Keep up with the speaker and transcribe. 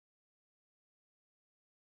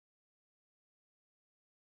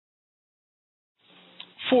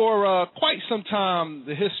For quite some time,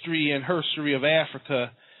 the history and herstory of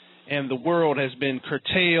Africa and the world has been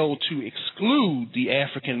curtailed to exclude the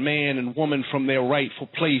African man and woman from their rightful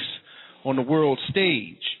place on the world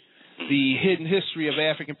stage. The hidden history of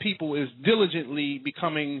African people is diligently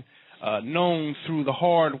becoming known through the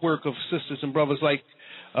hard work of sisters and brothers like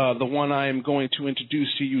the one I am going to introduce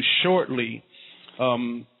to you shortly.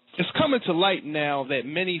 It's coming to light now that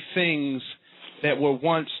many things that were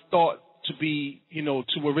once thought to be,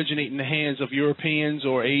 to originate in the hands of Europeans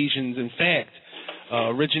or Asians, in fact,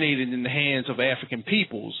 originated in the hands of African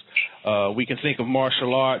peoples. We can think of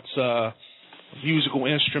martial arts, musical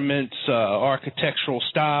instruments, architectural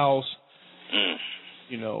styles,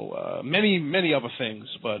 many other things.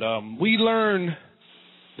 But we learn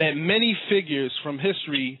that many figures from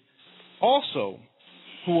history also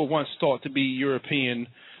who were once thought to be European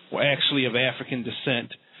were actually of African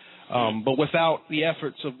descent. But without the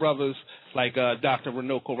efforts of brothers like Dr.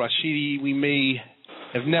 Runoko Rashidi, we may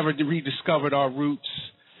have never rediscovered our roots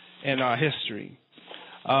and our history.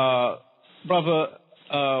 Brother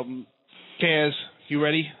Kaz, you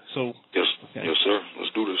ready? Yes, okay. Yes, sir.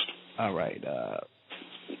 Let's do this. All right.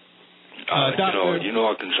 You know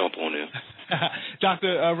I can jump on in. Dr.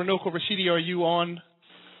 Runoko Rashidi, are you on?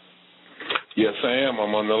 Yes, I am.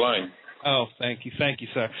 I'm on the line. Oh, thank you,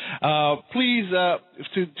 sir. Please,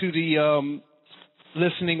 to the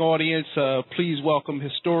listening audience, please welcome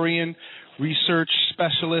historian, research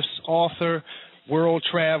specialist, author, world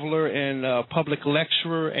traveler, and public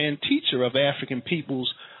lecturer and teacher of African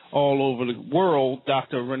peoples all over the world,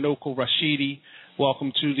 Dr. Runoko Rashidi.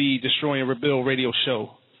 Welcome to the Destroy and Rebuild radio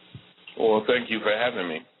show. Well, thank you for having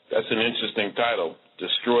me. That's an interesting title,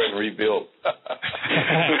 Destroy and Rebuild.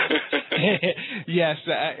 Yes,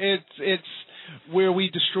 it's where we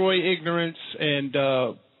destroy ignorance and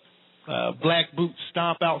black boots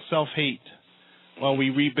stomp out self-hate while we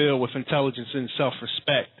rebuild with intelligence and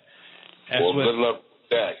self-respect. Well, good luck with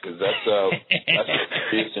that, because that's a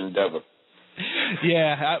fierce endeavor.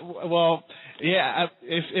 Yeah,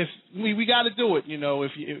 if we got to do it,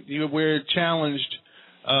 if we're challenged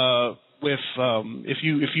with if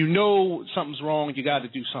you know something's wrong, you got to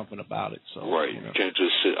do something about it. So right, you can't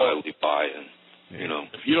just sit idly by and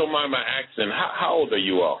If you don't mind my accent, how old are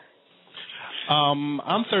you all?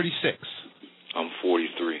 I'm 36. I'm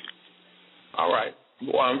 43. All right.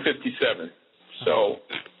 Well, I'm 57. So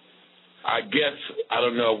I guess, I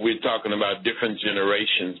don't know if we're talking about different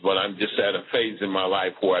generations, but I'm just at a phase in my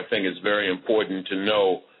life where I think it's very important to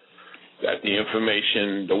know that the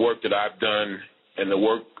information, the work that I've done, and the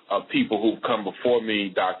work of people who've come before me,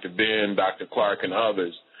 Dr. Ben, Dr. Clark, and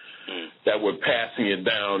others, that we're passing it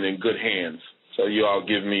down in good hands. So you all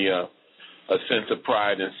give me a sense of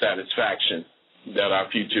pride and satisfaction that our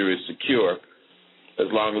future is secure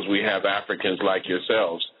as long as we have Africans like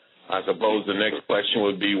yourselves. I suppose the next question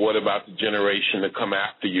would be, what about the generation to come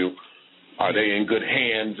after you? Are they in good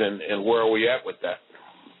hands, and where are we at with that?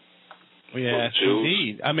 Yes,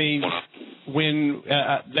 indeed. I mean, when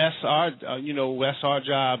that's our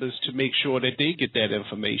job is to make sure that they get that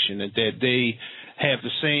information and that they have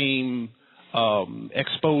the same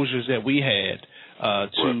exposures that we had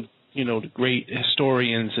to the great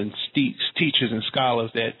historians and teachers and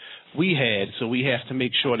scholars that we had. So we have to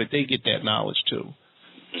make sure that they get that knowledge too.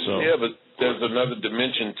 So yeah, but there's another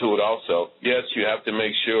dimension to it also. Yes, you have to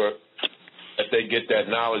make sure that they get that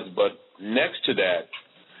knowledge, but next to that,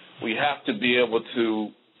 we have to be able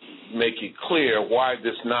to make it clear why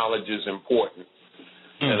this knowledge is important.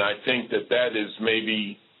 And I think that is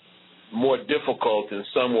maybe more difficult in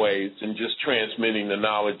some ways than just transmitting the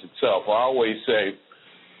knowledge itself. I always say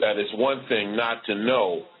that it's one thing not to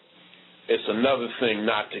know, it's another thing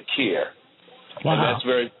not to care. Wow. And that's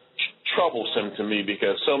very troublesome to me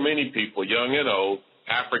because so many people, young and old,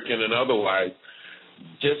 African and otherwise,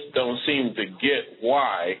 just don't seem to get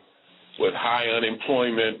why, with high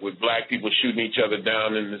unemployment, with black people shooting each other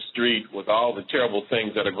down in the street, with all the terrible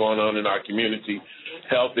things that are going on in our community,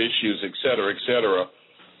 health issues, et cetera,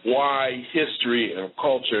 why history and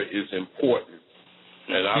culture is important.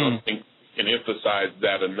 And I don't think we can emphasize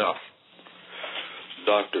that enough.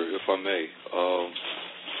 Doctor, if I may,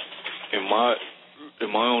 in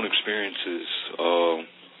my own experiences,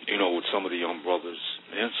 with some of the young brothers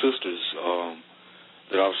and sisters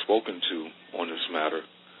that I've spoken to on this matter,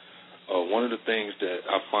 one of the things that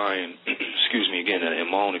I find, in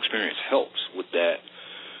my own experience helps with that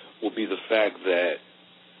will be the fact that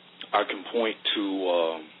I can point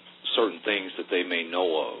to certain things that they may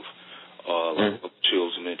know of. Like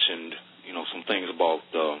Chills mentioned, some things about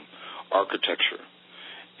architecture.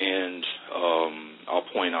 And I'll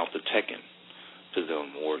point out the Tekken to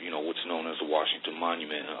them, or, you know, what's known as the Washington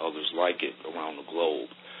Monument and others like it around the globe.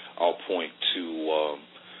 I'll point to,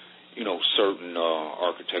 you know, certain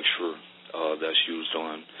architecture that's used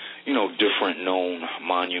on, you know, different known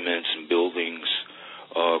monuments and buildings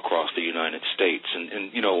across the United States,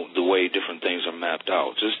 and, you know, the way different things are mapped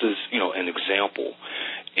out, just as, you know, an example.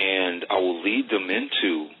 And I will lead them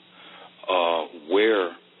into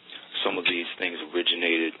where some of these things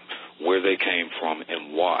originated, where they came from,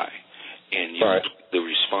 and why. And you know, the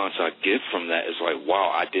response I get from that is like,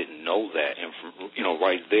 wow, I didn't know that. And from, you know,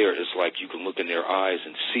 right there, it's like you can look in their eyes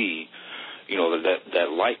and see, you know, that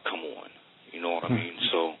light come on. You know what I mean?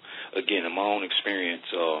 So, again, in my own experience,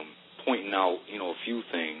 pointing out, you know, a few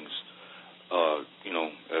things, you know,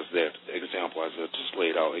 as that example as I just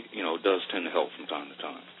laid out, you know, it does tend to help from time to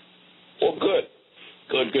time. Well, good.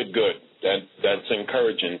 That's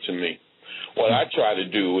encouraging to me. What I try to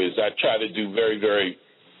do is I try to do very, very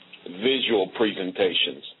visual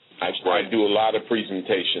presentations. I do a lot of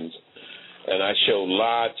presentations, and I show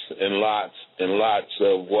lots and lots and lots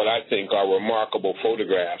of what I think are remarkable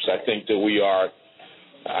photographs. I think that we are,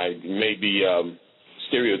 maybe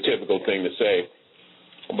stereotypical thing to say,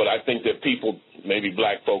 but I think that people, maybe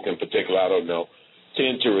black folk in particular, I don't know,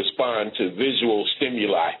 tend to respond to visual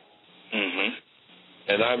stimuli. Mm-hmm.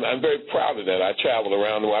 And I'm very proud of that. I travel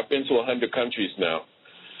around. I've been to 100 countries now.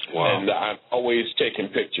 Wow. And I'm always taking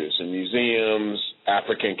pictures in museums,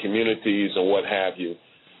 African communities, and what have you.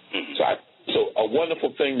 Mm-hmm. So a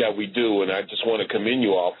wonderful thing that we do, and I just want to commend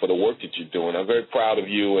you all for the work that you're doing. I'm very proud of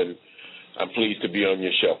you, and I'm pleased to be on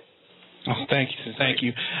your show. Oh, thank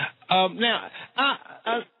you. Now,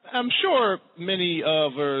 I'm sure many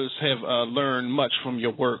of us have learned much from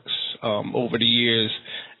your works over the years,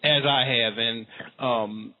 as I have, and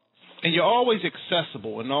you're always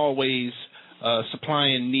accessible and always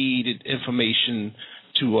supplying needed information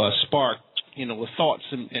to spark, you know, the thoughts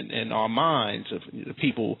in our minds of the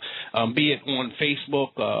people, be it on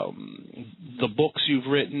Facebook, the books you've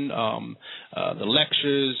written, the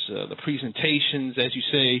lectures, the presentations, as you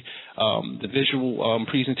say, the visual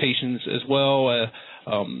presentations as well,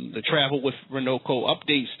 the travel with Runoko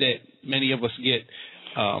updates that many of us get,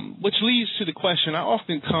 which leads to the question I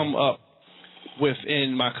often come up with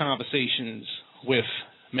in my conversations with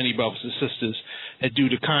many brothers and sisters that do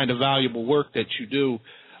the kind of valuable work that you do.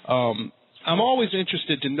 I'm always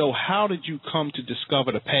interested to know, how did you come to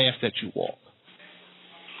discover the path that you walk?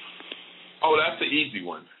 Oh, that's the easy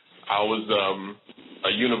one. I was a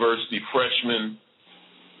university freshman.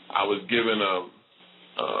 I was given a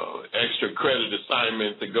extra credit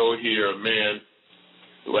assignment to go hear a man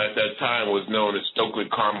who at that time was known as Stokely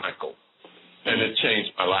Carmichael, and it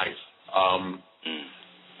changed my life.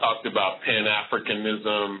 Talked about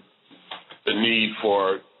Pan-Africanism, the need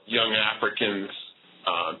for young Africans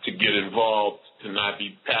to get involved, to not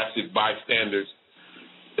be passive bystanders,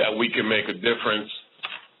 that we can make a difference.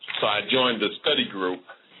 So I joined the study group,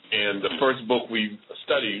 and the first book we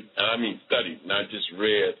studied, and I mean studied, not just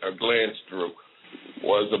read or glanced through,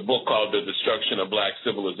 was a book called The Destruction of Black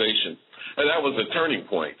Civilization. And that was a turning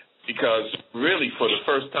point, because really for the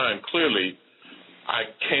first time, clearly, I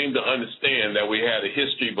came to understand that we had a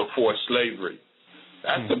history before slavery.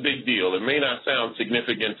 That's a big deal. It may not sound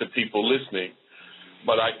significant to people listening,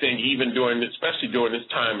 but I think even especially during this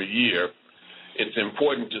time of year, it's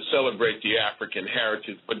important to celebrate the African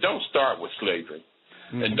heritage, but don't start with slavery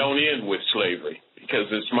and don't end with slavery, because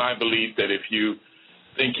it's my belief that if you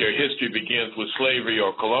think your history begins with slavery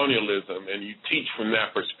or colonialism and you teach from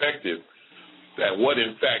that perspective, that what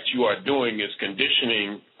in fact you are doing is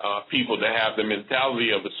conditioning people to have the mentality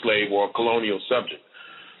of a slave or a colonial subject.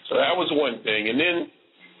 So that was one thing. And then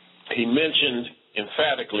he mentioned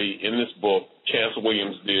emphatically in this book, Chancellor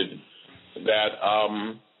Williams did, that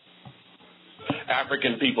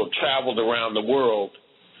African people traveled around the world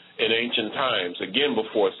in ancient times, again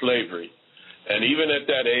before slavery. And even at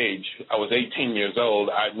that age, I was 18 years old,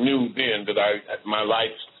 I knew then that my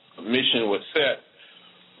life's mission was set,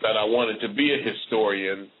 that I wanted to be a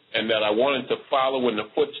historian and that I wanted to follow in the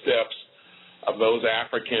footsteps of those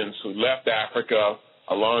Africans who left Africa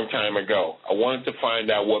a long time ago. I wanted to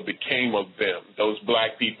find out what became of them, those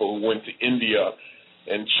black people who went to India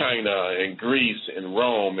and China and Greece and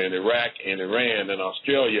Rome and Iraq and Iran and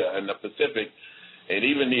Australia and the Pacific and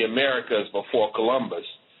even the Americas before Columbus.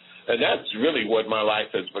 And that's really what my life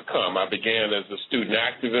has become. I began as a student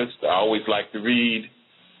activist. I always liked to read.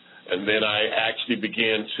 And then I actually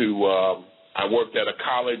began to, I worked at a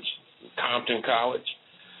college, Compton College,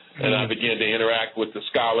 and I began to interact with the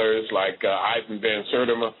scholars like Ivan Van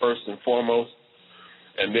Sertima, first and foremost.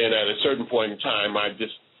 And then at a certain point in time, I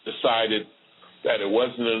just decided that it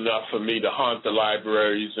wasn't enough for me to haunt the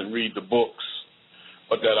libraries and read the books,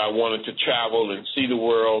 but that I wanted to travel and see the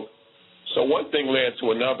world. So one thing led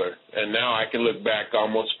to another, and now I can look back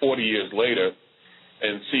almost 40 years later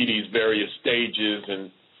and see these various stages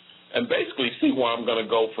and basically see where I'm going to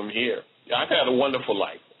go from here. I've had a wonderful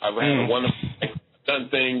life. I've had a wonderful life. I've done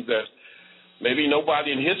things that maybe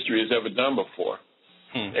nobody in history has ever done before.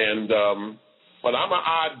 And but I'm an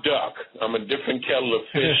odd duck. I'm a different kettle of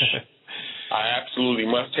fish. I absolutely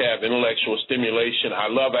must have intellectual stimulation. I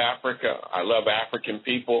love Africa. I love African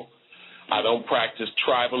people. I don't practice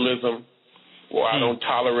tribalism, or I don't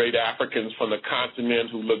tolerate Africans from the continent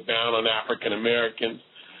who look down on African Americans.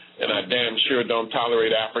 And I damn sure don't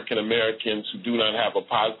tolerate African Americans who do not have a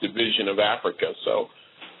positive vision of Africa. So,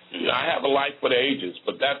 I have a life for the ages,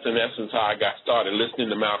 but that's in essence how I got started, listening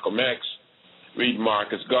to Malcolm X, reading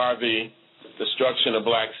Marcus Garvey, Destruction of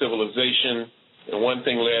Black Civilization, and one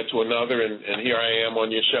thing led to another, and here I am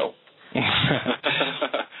on your show.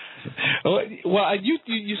 Well,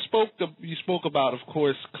 you spoke about, of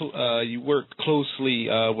course, you worked closely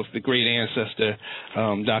with the great ancestor,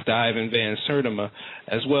 Dr. Ivan Van Sertima,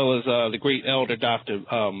 as well as the great elder Dr.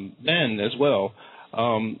 Ben as well.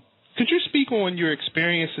 Could you speak on your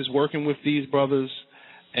experiences working with these brothers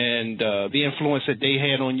and the influence that they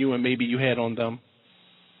had on you and maybe you had on them?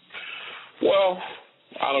 Well,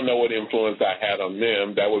 I don't know what influence I had on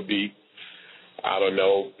them. That would be, I don't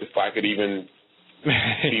know if I could even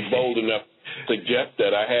be bold enough to suggest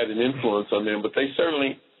that I had an influence on them, but they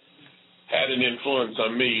certainly had an influence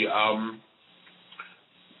on me.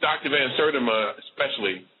 Dr. Van Sertima,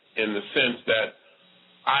 especially in the sense that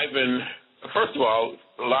Ivan, first of all,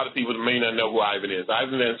 a lot of people may not know who Ivan is.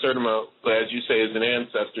 Ivan Van Sertima, as you say, is an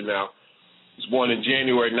ancestor now. He was born in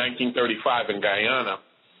January 1935 in Guyana.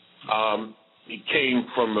 He came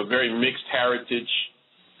from a very mixed heritage,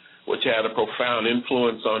 which had a profound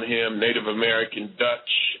influence on him, Native American,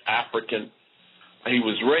 Dutch, African. He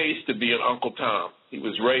was raised to be an Uncle Tom. He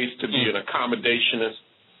was raised to be an accommodationist,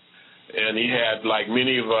 and he had, like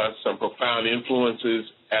many of us, some profound influences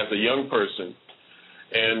as a young person.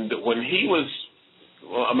 And when he was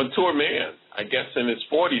a mature man, I guess in his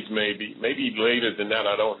 40s maybe later than that,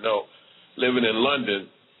 I don't know, living in London,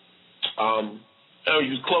 he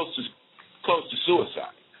was close to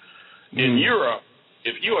suicide. In Europe,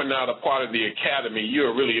 if you are not a part of the academy, you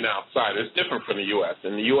are really an outsider. It's different from the U.S.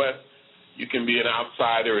 In the U.S., you can be an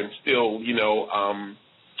outsider and still,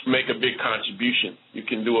 make a big contribution. You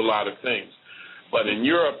can do a lot of things. But in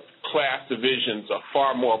Europe, class divisions are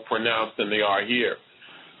far more pronounced than they are here.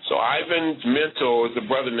 So Ivan's mentor was a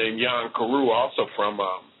brother named Jan Carew, also from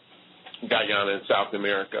Guyana in South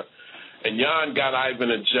America. And Jan got Ivan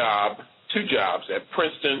two jobs at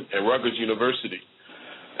Princeton and Rutgers University.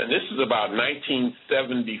 And this is about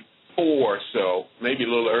 1974 or so, maybe a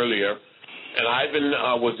little earlier. And Ivan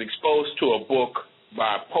was exposed to a book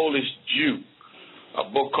by a Polish Jew, a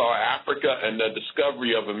book called Africa and the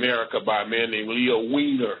Discovery of America by a man named Leo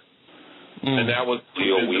Wiener. And that was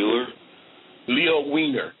Leo Wheeler? Leo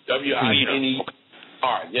Wiener,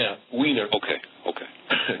 W-I-N-E-R, yeah, Wiener. Okay.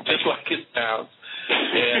 Just like it sounds.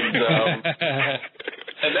 And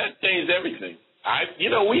and that changed everything.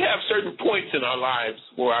 We have certain points in our lives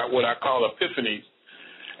where what I call epiphanies,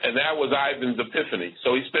 and that was Ivan's epiphany.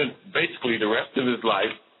 So he spent basically the rest of his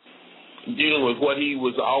life dealing with what he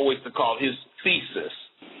was always to call his thesis.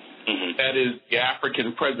 That is the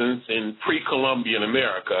African presence in pre-Columbian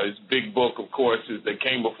America. His big book, of course, is That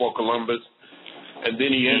Came Before Columbus. And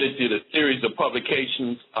then he edited a series of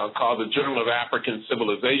publications called the Journal of African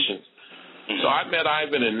Civilizations. So I met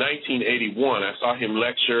Ivan in 1981. I saw him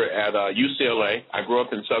lecture at UCLA. I grew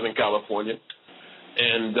up in Southern California.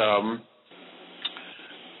 And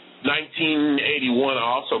 1981, I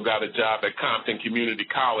also got a job at Compton Community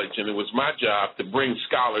College, and it was my job to bring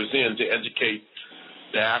scholars in to educate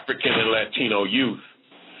the African and Latino youth.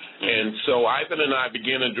 And so Ivan and I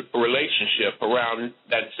began a relationship around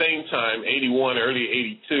that same time, 81, early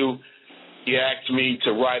 82. He asked me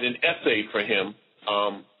to write an essay for him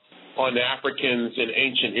on the Africans in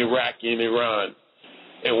ancient Iraq and Iran.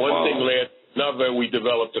 And one thing led to another. We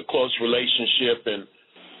developed a close relationship, and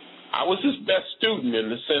I was his best student in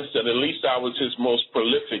the sense that at least I was his most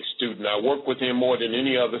prolific student. I worked with him more than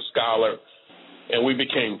any other scholar, and we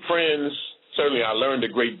became friends. Certainly I learned a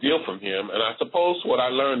great deal from him, and I suppose what I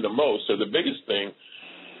learned the most, or the biggest thing,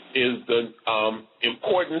 is the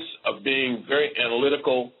importance of being very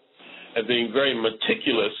analytical and being very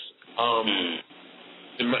meticulous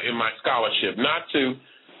in my scholarship, not to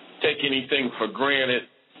take anything for granted,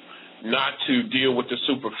 not to deal with the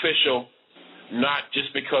superficial, not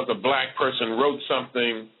just because a black person wrote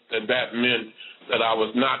something that meant that I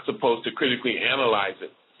was not supposed to critically analyze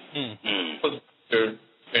it. Dr.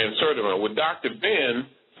 Van Sertima. With Dr. Ben,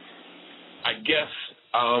 I guess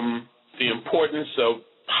the importance of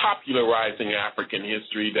popularizing African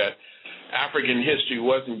history, that African history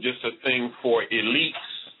wasn't just a thing for elites,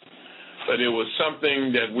 but it was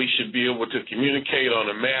something that we should be able to communicate on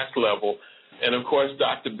a mass level. And, of course,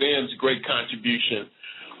 Dr. Ben's great contribution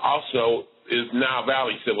also is Nile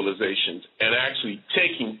Valley civilizations and actually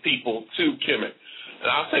taking people to Kemet.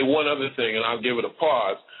 And I'll say one other thing, and I'll give it a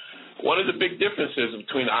pause. One of the big differences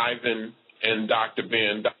between Ivan and Dr.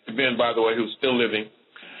 Ben, by the way, who's still living,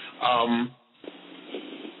 Ivan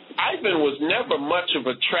was never much of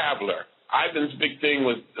a traveler. Ivan's big thing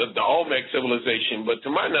was the Olmec civilization, but to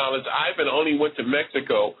my knowledge, Ivan only went to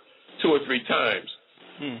Mexico 2 or 3 times.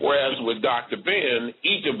 Whereas with Dr. Ben,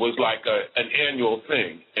 Egypt was like an annual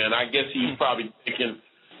thing, and I guess he's probably taken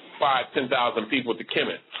 5,000 to 10,000 people to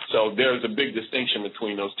Kemet. So there's a big distinction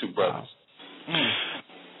between those two brothers.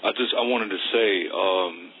 I wanted to say,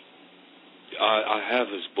 I have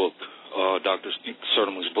his book, Dr.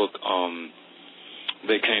 Sertima's book.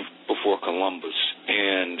 They came before Columbus,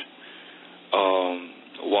 and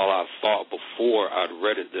while I thought before I'd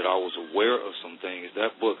read it that I was aware of some things,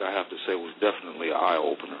 that book, I have to say, was definitely an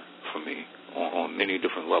eye-opener for me on many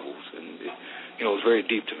different levels. And, it was very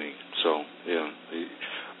deep to me. So, yeah.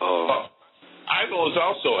 Ivan was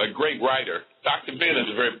also a great writer. Dr. Ben is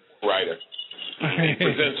a very poor writer. He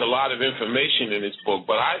presents a lot of information in his book,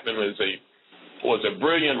 but Ivan was a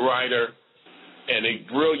brilliant writer and a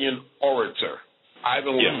brilliant orator.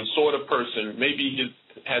 Ivan was the sort of person, maybe it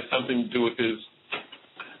had something to do with his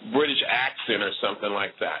British accent or something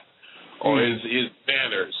like that, or his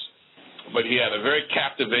manners, but he had a very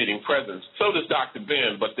captivating presence. So does Dr.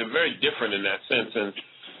 Ben, but they're very different in that sense. And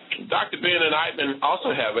Dr. Ben and Ivan also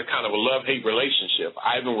have a kind of a love-hate relationship.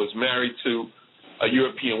 Ivan was married to a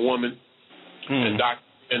European woman, and Dr.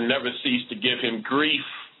 Ben never ceased to give him grief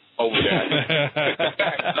over that.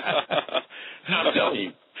 I'm telling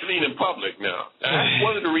you, I mean in public now. That's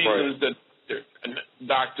one of the reasons that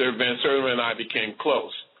Dr. Van Sertima and I became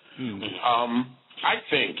close. I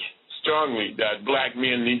think strongly that black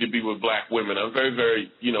men need to be with black women. I'm very,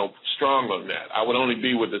 very, strong on that. I would only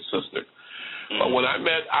be with a sister. But when I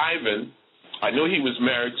met Ivan, I knew he was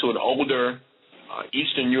married to an older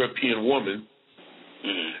Eastern European woman.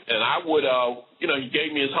 And I would, he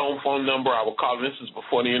gave me his home phone number. I would call him. This is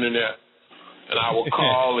before the Internet. And I would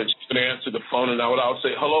call, and she would answer the phone, and I would always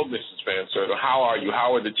say, "Hello, Mrs. Van Sertima. How are you?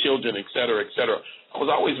 How are the children, et cetera, et cetera." I was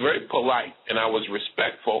always very polite, and I was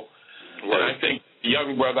respectful. Right. And I think the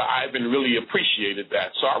young brother Ivan really appreciated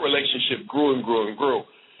that. So our relationship grew and grew and grew.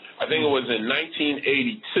 I think it was in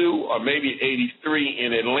 1982 or maybe 83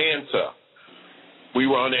 in Atlanta. We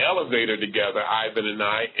were on the elevator together, Ivan and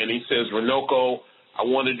I, and he says, "Runoko, I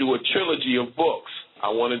want to do a trilogy of books. I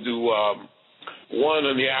want to do one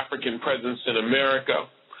on the African presence in America.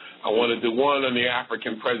 I want to do one on the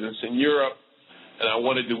African presence in Europe. And I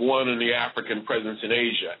want to do one on the African presence in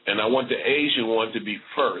Asia. And I want the Asian one to be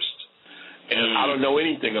first. And I don't know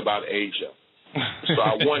anything about Asia. So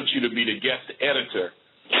I want you to be the guest editor."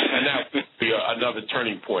 And that would be another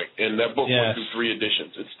turning point. And that book went through 3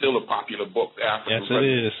 editions. It's still a popular book, the African presence. Yes,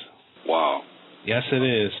 it is. Wow. Yes, it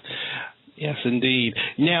is. Yes, indeed.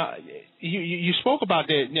 Now, you spoke about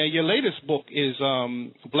that. Now, your latest book is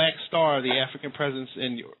Black Star, the African Presence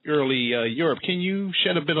in Early Europe. Can you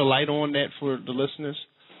shed a bit of light on that for the listeners?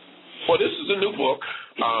 Well, this is a new book.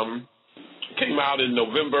 Came out in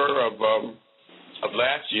November of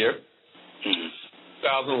last year,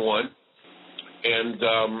 2001. And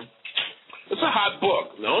it's a hot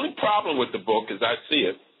book. The only problem with the book, as I see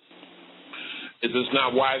it, is it's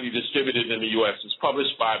not widely distributed in the U.S. It's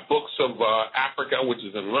published by Books of Africa, which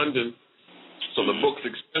is in London. So the book's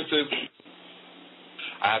expensive.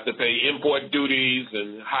 I have to pay import duties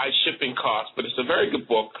and high shipping costs, but it's a very good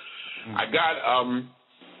book. I got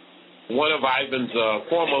one of Ivan's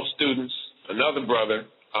foremost students, another brother,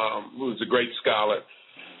 who's a great scholar,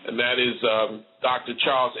 and that is Dr.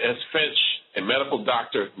 Charles S. Finch, a medical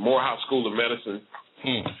doctor at Morehouse School of Medicine,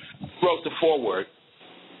 wrote the foreword.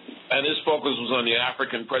 And his focus was on the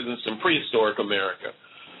African presence in prehistoric America.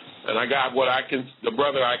 And I got the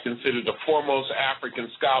brother I consider the foremost African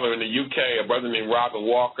scholar in the UK, a brother named Robert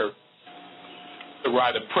Walker, to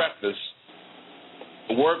write a preface.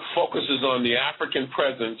 The work focuses on the African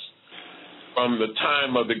presence from the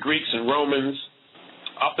time of the Greeks and Romans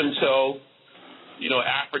up until,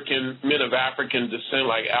 men of African descent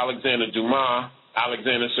like Alexander Dumas,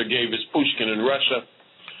 Alexander Sergeyevich Pushkin in Russia.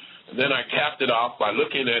 Then I capped it off by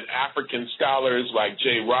looking at African scholars like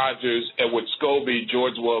Jay Rogers, Edward Scobie,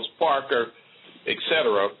 George Wells Parker,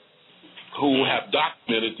 etc., who have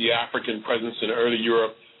documented the African presence in early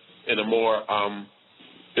Europe in a more,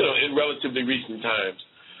 in relatively recent times.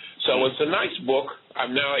 So it's a nice book.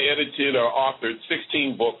 I've now edited or authored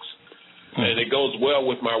 16 books, and it goes well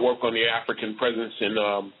with my work on the African presence in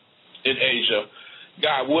Asia.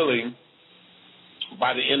 God willing,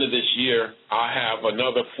 by the end of this year, I'll have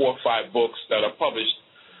another 4 or 5 books that are published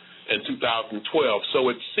in 2012. So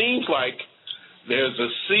it seems like there's a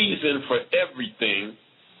season for everything.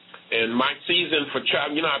 And my season for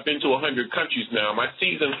travel, I've been to 100 countries now. My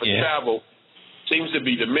season for travel seems to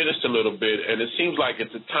be diminished a little bit, and it seems like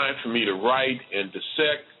it's a time for me to write and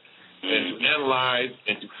dissect and to analyze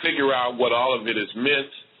and to figure out what all of it has meant,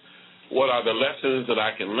 what are the lessons that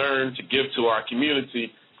I can learn to give to our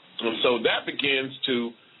community. And so that begins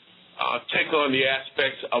to take on the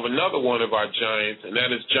aspects of another one of our giants, and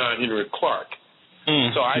that is John Henry Clark.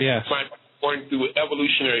 So I find going through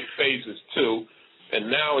evolutionary phases too,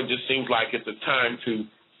 and now it just seems like it's a time to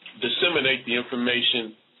disseminate the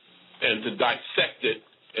information and to dissect it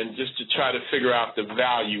and just to try to figure out the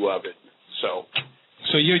value of it. So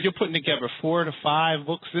you're putting together 4 to 5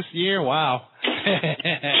 books this year? Wow.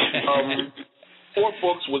 4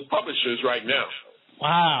 books with publishers right now.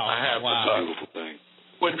 Wow. I have a beautiful thing.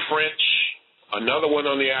 One French, another one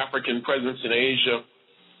on the African presence in Asia,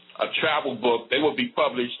 a travel book. They will be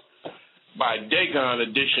published by Dagon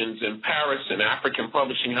Editions in Paris, an African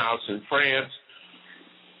publishing house in France.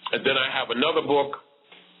 And then I have another book,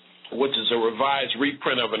 which is a revised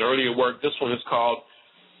reprint of an earlier work. This one is called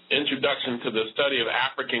Introduction to the Study of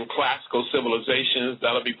African Classical Civilizations.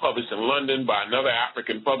 That'll be published in London by another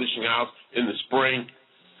African publishing house in the spring.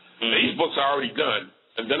 These books are already done.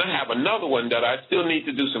 And then I have another one that I still need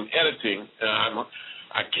to do some editing.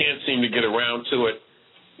 I can't seem to get around to it,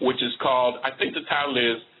 which is called, I think the title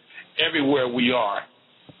is Everywhere We Are,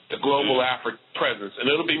 the Global African Presence. And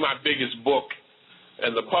it'll be my biggest book.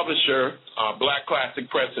 And the publisher, Black Classic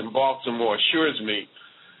Press in Baltimore, assures me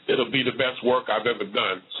it'll be the best work I've ever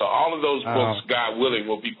done. So all of those books, God willing,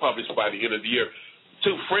 will be published by the end of the year.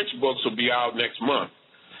 2 French books will be out next month.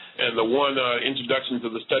 And the one, Introduction to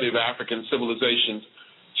the Study of African Civilizations,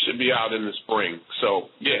 should be out in the spring. So,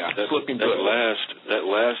 it's looking good. That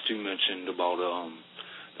last you mentioned about the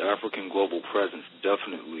African global presence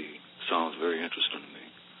definitely sounds very interesting to me.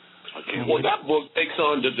 That book takes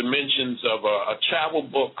on the dimensions of a travel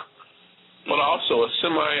book, but also a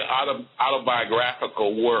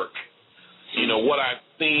semi-autobiographical work. What I've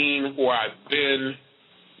seen, where I've been,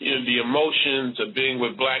 the emotions of being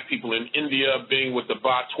with black people in India, being with the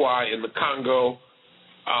Batwa in the Congo,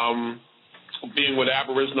 being with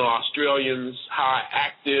Aboriginal Australians, how I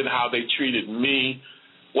acted, how they treated me,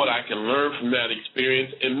 what I can learn from that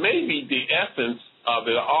experience. And maybe the essence of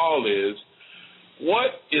it all is,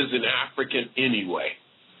 what is an African anyway?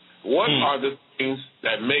 What are the things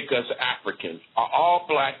that make us African? Are all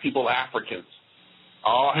black people Africans?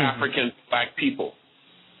 Are all Africans black people?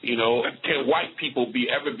 Can white people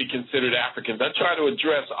ever be considered Africans? I try to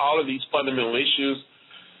address all of these fundamental issues,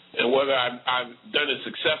 and whether I've done it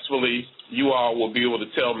successfully, you all will be able to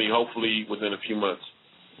tell me, hopefully, within a few months.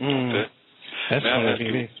 Okay.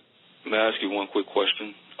 May I ask you one quick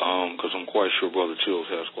question? Because I'm quite sure Brother Chills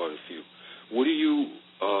has quite a few. What do you?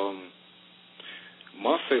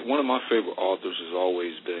 One of my favorite authors has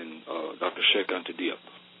always been Dr. Sheikh Anta Diop.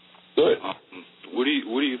 Good. What do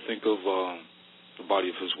you think of the body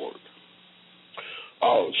of his work?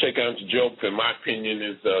 Sheikh Anta Diop, in my opinion,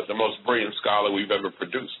 is the most brilliant scholar we've ever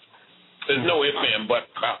produced. There's no ifs and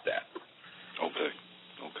buts about that. Okay.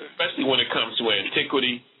 Especially when it comes to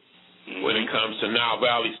antiquity, when it comes to Nile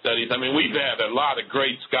Valley studies. I mean, we've had a lot of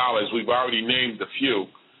great scholars. We've already named a few.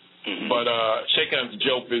 But Sheikh Anta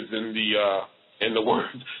Diop is in the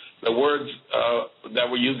words that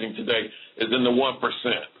we're using today is in the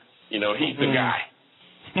 1%. He's the guy.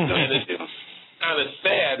 And it's kind of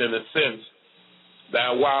sad in a sense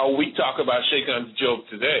that while we talk about Sheikh Anta Diop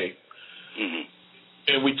today,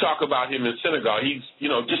 and we talk about him in Senegal, he's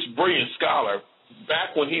just a brilliant scholar.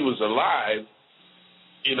 Back when he was alive,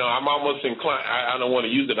 I'm almost inclined. I don't want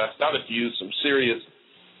to use it. I started to use some serious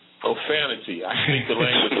profanity. I speak the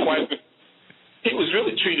language quite. He was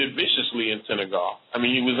really treated viciously in Senegal. I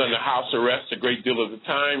mean, he was under house arrest a great deal of the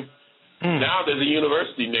time. Now there's a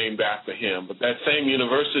university named after him, but that same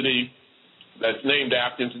university that's named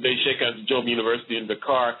after him today, Sheikh Anta Diop University in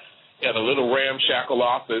Dakar, had a little ramshackle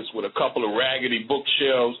office with a couple of raggedy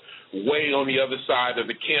bookshelves way on the other side of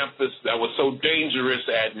the campus that was so dangerous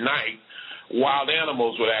at night. Wild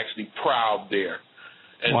animals would actually prowl there.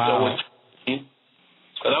 And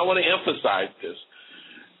and I want to emphasize this.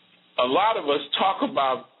 A lot of us talk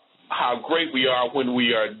about how great we are when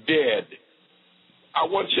we are dead. I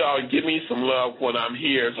want y'all to give me some love when I'm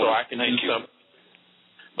here so I can do something.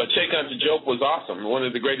 But Cheikh Anta Diop was awesome, one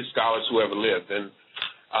of the greatest scholars who ever lived. And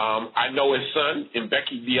I know his son,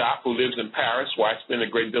 Mbeki Diop, who lives in Paris, where I spend a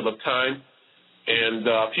great deal of time. And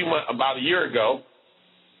about a year ago,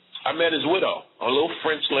 I met his widow, a little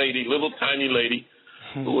French lady, little tiny lady,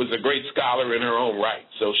 who was a great scholar in her own right.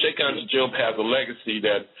 So Cheikh Anta Diop has a legacy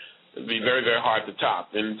that would be very, very hard to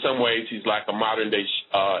top. In some ways, he's like a modern-day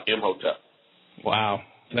Imhotep. Wow,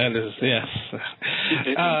 that is, yes.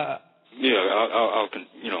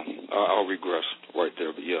 I'll regress right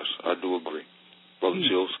there, but yes, I do agree. Brother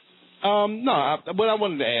Chills? What I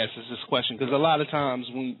wanted to ask is this question, because a lot of times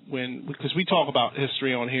because we talk about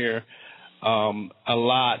history on here a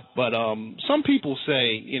lot, but some people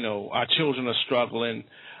say, our children are struggling,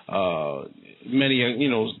 many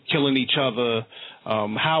are, killing each other.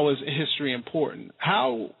 How is history important?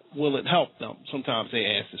 How will it help them? Sometimes they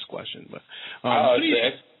ask this question, but go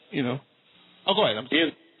ahead.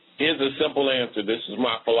 Here's a simple answer. This is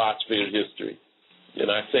my philosophy of history,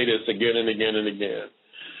 and I say this again and again and again.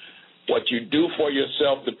 What you do for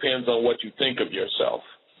yourself depends on what you think of yourself,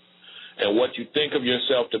 and what you think of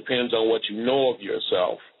yourself depends on what you know of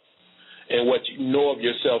yourself, and what you know of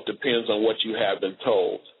yourself depends on what you have been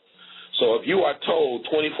told. So if you are told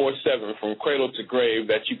 24/7 from cradle to grave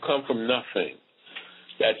that you come from nothing,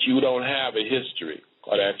 that you don't have a history,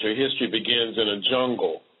 or that your history begins in a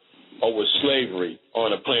jungle or with slavery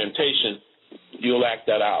on a plantation, you'll act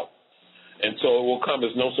that out. And so it will come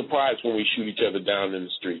as no surprise when we shoot each other down in the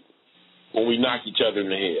street, when we knock each other in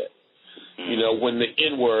the head. When the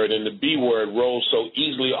N-word and the B-word roll so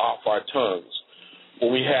easily off our tongues,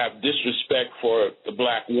 when we have disrespect for the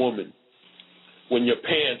black woman, when your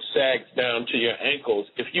pants sags down to your ankles,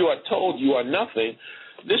 if you are told you are nothing,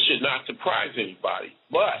 this should not surprise anybody.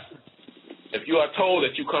 But if you are told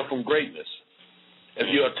that you come from greatness, if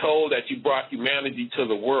you are told that you brought humanity to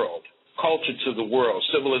the world, culture to the world,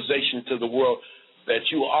 civilization to the world, that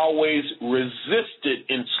you always resisted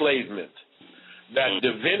enslavement, that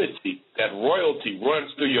divinity, that royalty runs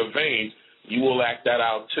through your veins, you will act that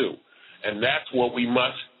out too. And that's what we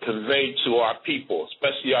must convey to our people,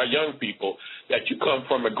 especially our young people, that you come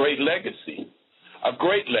from a great legacy,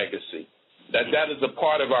 that is a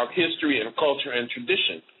part of our history and culture and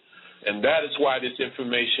tradition. And that is why this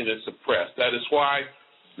information is suppressed. That is why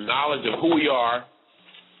knowledge of who we are,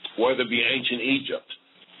 whether it be ancient Egypt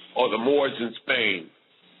or the Moors in Spain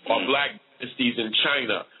or black dynasties in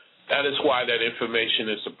China, that is why that information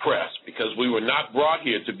is suppressed, because we were not brought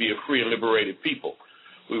here to be a free and liberated people.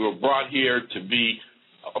 We were brought here to be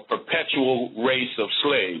a perpetual race of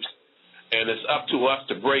slaves, and it's up to us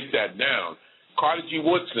to break that down. Carter G.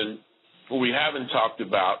 Woodson, who we haven't talked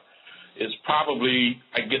about, is probably,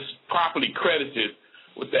 properly credited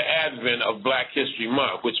with the advent of Black History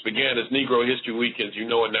Month, which began as Negro History Week, as you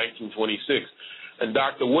know, in 1926. And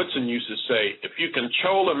Dr. Woodson used to say, if you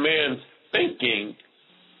control a man's thinking,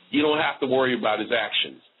 you don't have to worry about his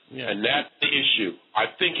actions. Yeah. And that's the issue. Our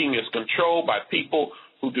thinking is controlled by people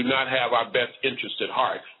who do not have our best interest at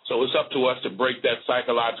heart. So it's up to us to break that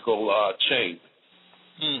psychological chain.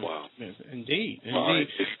 Wow. Yes, indeed. All right.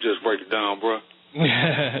 Just break it down, bro.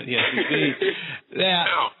 Yes, indeed.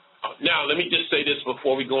 Now, let me just say this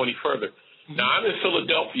before we go any further. Now, I'm in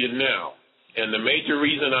Philadelphia now, and the major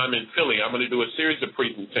reason I'm in Philly, I'm going to do a series of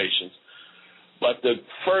presentations. But the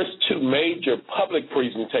first two major public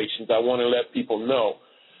presentations I want to let people know,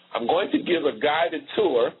 I'm going to give a guided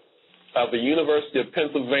tour of the University of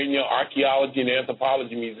Pennsylvania Archaeology and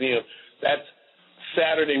Anthropology Museum. That's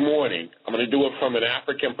Saturday morning. I'm going to do it from an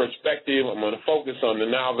African perspective. I'm going to focus on the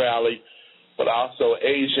Nile Valley, but also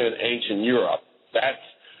Asia and ancient Europe. That's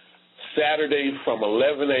Saturday from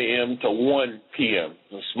 11 a.m. to 1 p.m.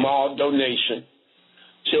 A small donation.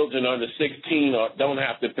 Children under 16 don't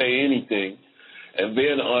have to pay anything. And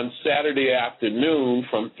then on Saturday afternoon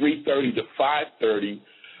from 3:30 to 5:30,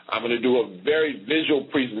 I'm going to do a very visual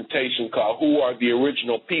presentation called Who Are the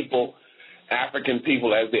Original People, African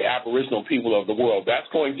People as the Aboriginal People of the World. That's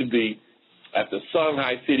going to be at the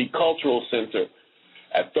Songhai City Cultural Center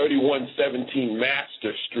at 3117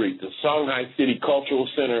 Master Street. The Songhai City Cultural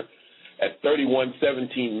Center at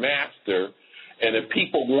 3117 Master. And if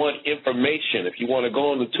people want information, if you want to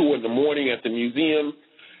go on the tour in the morning at the museum,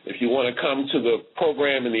 if you want to come to the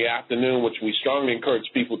program in the afternoon, which we strongly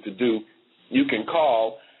encourage people to do, you can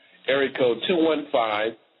call area code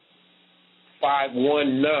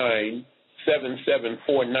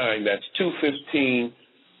 215-519-7749. That's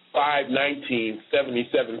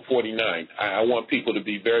 215-519-7749. I want people to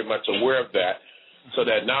be very much aware of that. so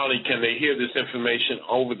that not only can they hear this information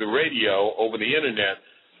over the radio, over the internet,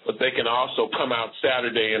 but they can also come out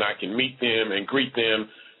Saturday and I can meet them and greet them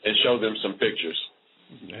and show them some pictures.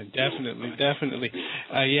 Definitely.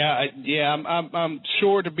 I'm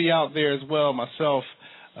sure to be out there as well myself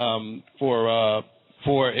for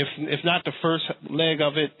if not the first leg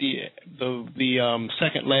of it, the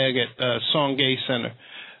second leg at Songay Center.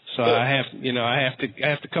 So I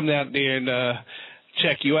have to come out there and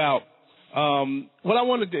check you out. What I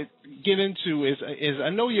wanted to get into is I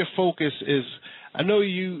know your focus is, I know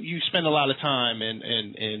you spend a lot of time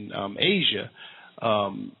in Asia.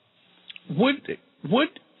 What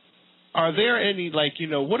are there any,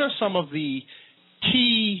 what are some of the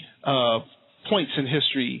key points in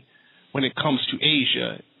history when it comes to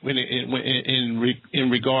Asia, in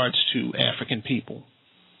regards to African people?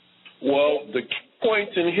 Well, the key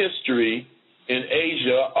points in history in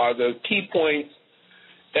Asia are the key points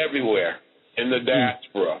everywhere in the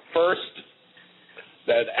diaspora. First,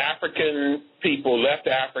 that African people left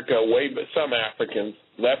Africa some Africans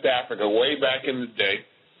left Africa way back in the day.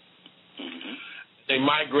 They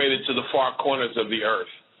migrated to the far corners of the earth.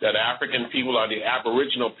 That African people are the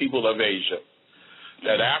aboriginal people of Asia.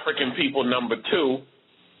 That African people, number two,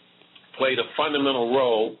 played a fundamental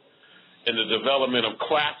role in the development of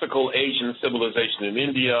classical Asian civilization in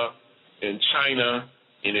India, in China,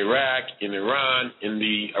 in Iraq, in Iran, in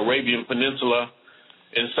the Arabian Peninsula,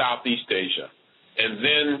 in Southeast Asia. And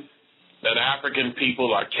then that African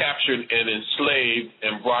people are captured and enslaved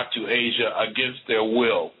and brought to Asia against their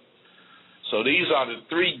will. So these are the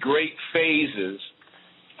three great phases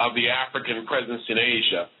of the African presence in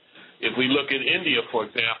Asia. If we look at India, for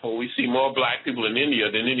example, we see more black people in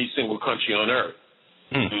India than any single country on earth.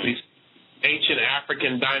 We see ancient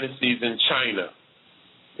African dynasties in China.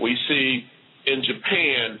 We see in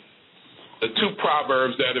Japan the two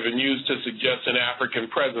proverbs that have been used to suggest an African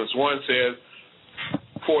presence. One says,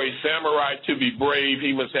 for a samurai to be brave,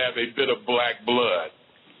 he must have a bit of black blood.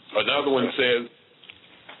 Another one says,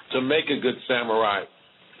 to make a good samurai,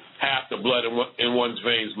 half the blood in one's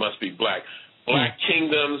veins must be black. Black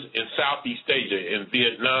kingdoms in Southeast Asia, in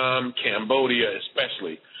Vietnam, Cambodia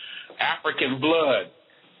especially, African blood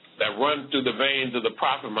that runs through the veins of the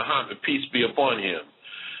Prophet Muhammad, peace be upon him.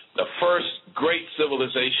 The first great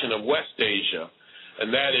civilization of West Asia,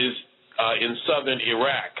 and that is in southern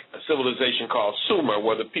Iraq, a civilization called Sumer,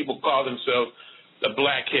 where the people call themselves the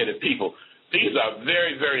black-headed people. These are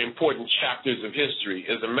very, very important chapters of history.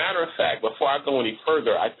 As a matter of fact, before I go any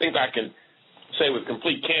further, I think I can say with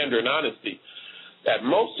complete candor and honesty that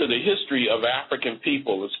most of the history of African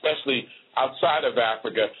people, especially outside of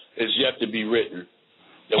Africa, is yet to be written,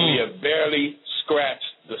 that we have barely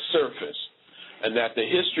scratched the surface, and that the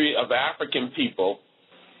history of African people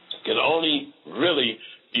can only really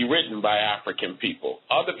be written by African people.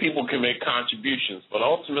 Other people can make contributions, but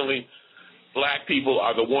ultimately black people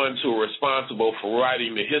are the ones who are responsible for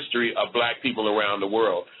writing the history of black people around the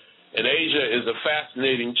world. And Asia is a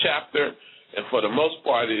fascinating chapter, and for the most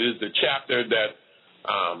part it is the chapter that,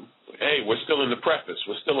 we're still in the preface.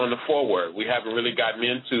 We're still in the foreword. We haven't really gotten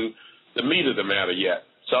into the meat of the matter yet.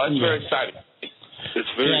 So it's very exciting.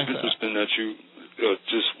 It's very interesting that you,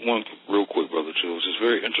 just one real quick, Brother Chills, it's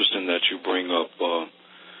very interesting that you bring up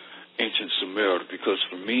ancient Sumer, because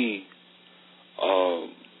for me,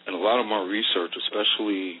 in a lot of my research,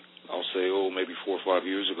 especially, I'll say, maybe 4 or 5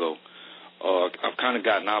 years ago, I've kind of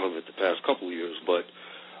gotten out of it the past couple of years, but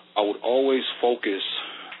I would always focus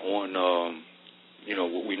on,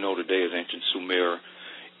 what we know today as ancient Sumer,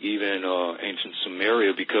 even ancient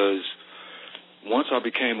Sumeria, because once I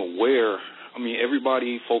became aware,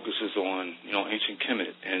 everybody focuses on, ancient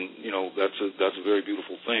Kemet, and, that's a very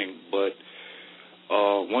beautiful thing, but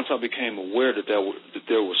once I became aware that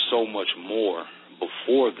there was so much more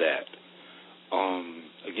before that,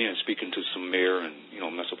 again, speaking to Sumer and,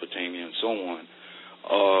 Mesopotamia and so on,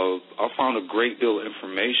 I found a great deal of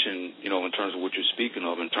information, in terms of what you're speaking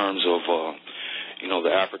of, in terms of, the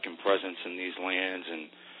African presence in these lands and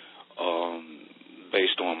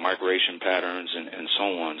based on migration patterns and so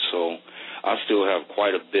on. So I still have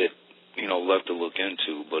quite a bit, left to look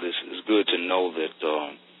into, but it's good to know that,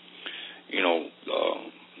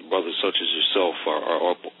 brothers such as yourself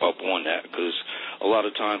are up on that, because a lot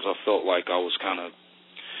of times I felt like I was kind of,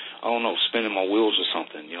 spinning my wheels or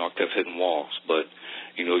something. I kept hitting walls, but,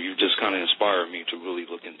 you just kind of inspired me to really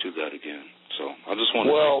look into that again. So I just want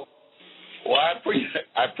to...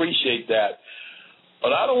 I appreciate that,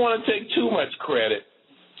 but I don't want to take too much credit,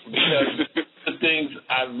 because the things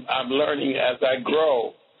I'm learning as I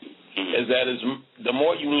grow is that the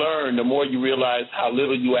more you learn, the more you realize how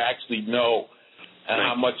little you actually know and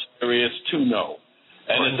how much there is to know.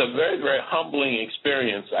 And it's a very, very humbling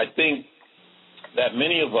experience. I think that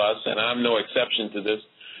many of us, and I'm no exception to this,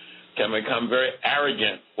 can become very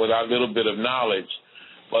arrogant with our little bit of knowledge.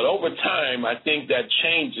 But over time, I think that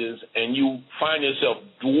changes, and you find yourself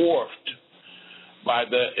dwarfed by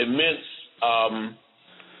the immense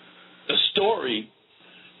the story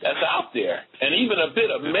that's out there, and even a bit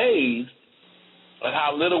amazed at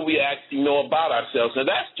how little we actually know about ourselves. And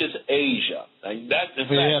that's just Asia.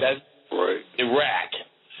 That's Iraq.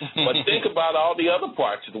 But think about all the other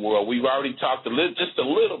parts of the world. We've already talked just a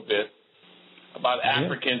little bit about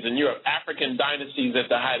Africans in Europe, African dynasties at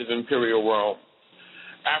the height of Imperial Rome,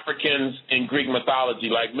 Africans in Greek mythology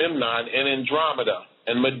like Memnon and Andromeda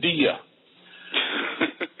and Medea.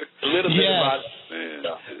 A little bit about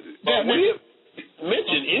but we haven't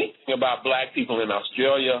mentioned anything about black people in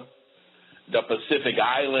Australia, the Pacific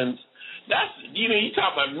Islands. That's, you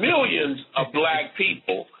talk about millions of black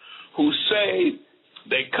people who say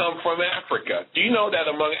they come from Africa. Do you know that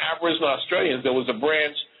among Aboriginal Australians there was a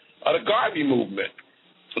branch of the Garvey movement?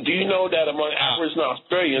 Do you know that among Aboriginal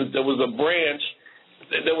Australians there was a branch,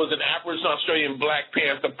 there was an Aboriginal Australian Black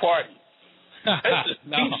Panther Party? That's just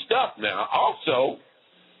deep stuff now. Also,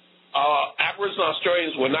 Aboriginal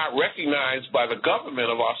Australians were not recognized by the government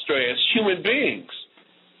of Australia as human beings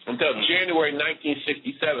until January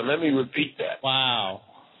 1967. Let me repeat that. Wow.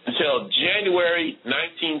 Until January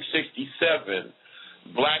 1967,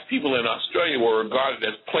 black people in Australia were regarded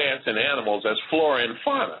as plants and animals, as flora and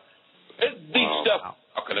fauna. It's deep stuff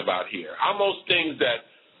we're talking about here. Almost things that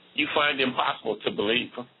you find impossible to believe.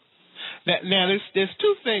 Now there's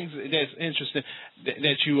two things that's interesting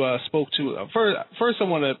that you spoke to. First, I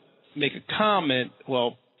want to make a comment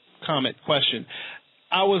question.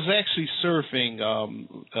 I was actually surfing,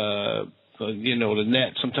 the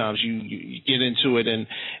net. Sometimes you get into it, and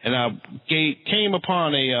I came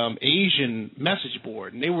upon a Asian message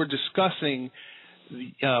board, and they were discussing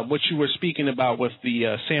what you were speaking about with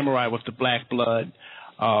the samurai with the black blood,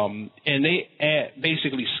 and they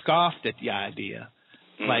basically scoffed at the idea.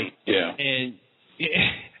 And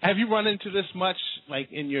have you run into this much,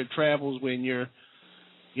 like in your travels when you're,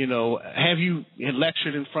 have you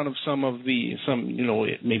lectured in front of some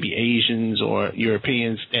maybe Asians or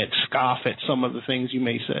Europeans that scoff at some of the things you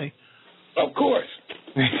may say? Of course.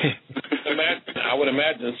 I would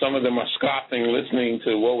imagine some of them are scoffing listening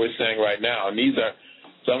to what we're saying right now. And these are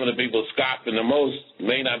some of the people scoffing the most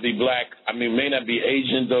may not be may not be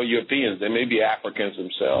Asians or Europeans. They may be Africans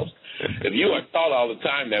themselves. If you are taught all the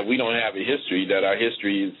time that we don't have a history, that our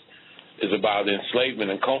history is about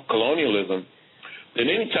enslavement and colonialism, then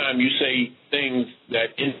anytime you say things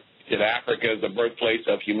that Africa is the birthplace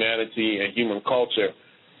of humanity and human culture,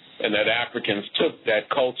 and that Africans took that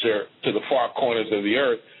culture to the far corners of the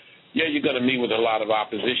earth, you're going to meet with a lot of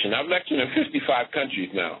opposition. I've lectured in 55 countries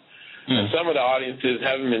now, and some of the audiences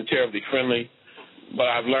haven't been terribly friendly, but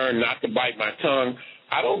I've learned not to bite my tongue.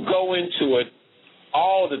 I don't go into it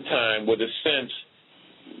all the time with a sense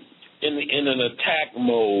in an attack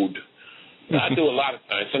mode. I do a lot of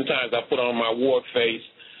times. Sometimes I put on my war face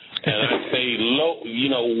and I say,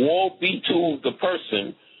 woe be to the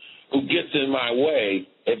person who gets in my way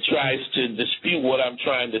and tries to dispute what I'm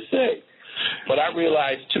trying to say. But I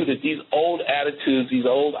realize, too, that these old attitudes, these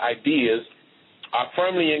old ideas are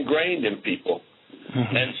firmly ingrained in people.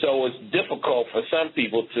 And so it's difficult for some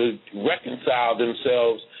people to reconcile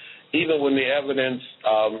themselves even when the evidence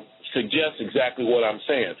suggests exactly what I'm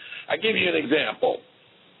saying. I give you an example.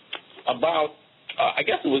 About, I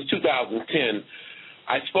guess it was 2010,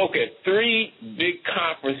 I spoke at 3 big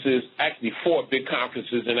conferences, actually 4 big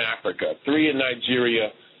conferences in Africa, 3 in Nigeria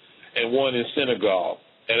and 1 in Senegal.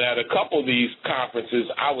 And at a couple of these conferences,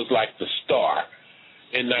 I was like the star.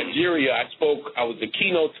 In Nigeria, I was the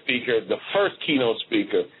keynote speaker, the first keynote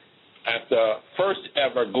speaker at the first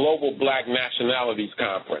ever Global Black Nationalities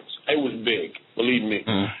Conference. It was big, believe me.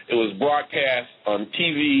 It was broadcast on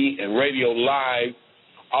TV and radio live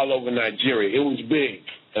all over Nigeria. It was big,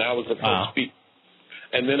 and I was the first speaker.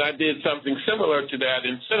 And then I did something similar to that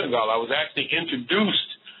in Senegal. I was actually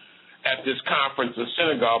introduced at this conference in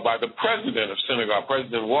Senegal by the president of Senegal,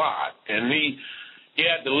 President Wade, and he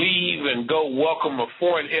had to leave and go welcome a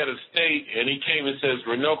foreign head of state, and he came and says,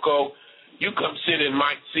 Runoko, you come sit in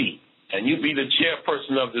my seat, and you be the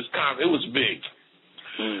chairperson of this conference. It was big.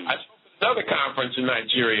 I spoke at another conference in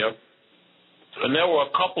Nigeria, and there were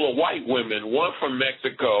a couple of white women, one from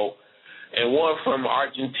Mexico and one from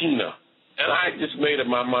Argentina. And I just made up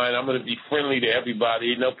my mind I'm going to be friendly to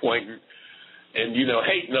everybody, no point in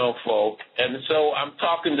hating on folk. And so I'm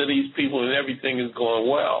talking to these people, and everything is going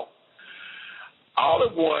well. all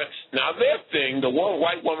at once. Now, their thing, the one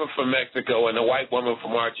white woman from Mexico and the white woman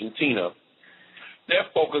from Argentina, their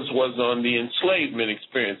focus was on the enslavement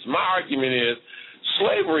experience. My argument is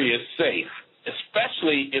slavery is safe,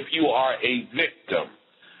 especially if you are a victim.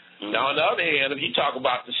 Now, on the other hand, if you talk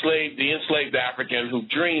about the enslaved African who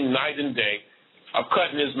dreamed night and day of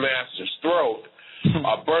cutting his master's throat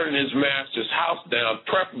or burning his master's house down,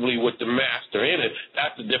 preferably with the master in it,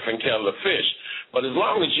 that's a different kettle of fish. But as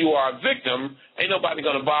long as you are a victim, ain't nobody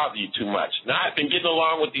going to bother you too much. Now, I've been getting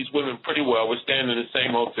along with these women pretty well. We're staying in the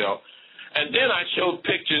same hotel. And then I showed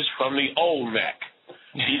pictures from the Olmec,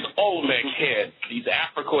 these Olmec heads, these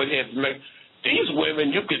African heads. These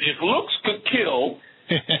women, if looks could kill,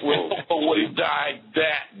 would have died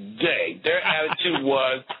that day. Their attitude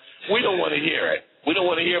was, we don't want to hear it. We don't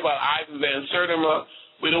want to hear about Ivan Van Sertima.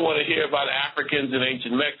 We don't want to hear about Africans in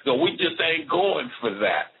ancient Mexico. We just ain't going for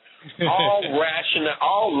that. All rational,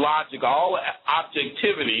 all logic, all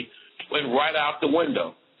objectivity went right out the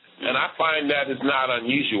window. And I find that is not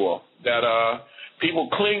unusual, that people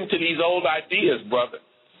cling to these old ideas, brother,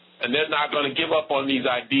 and they're not going to give up on these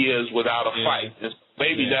ideas without a fight. And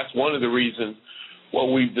maybe that's one of the reasons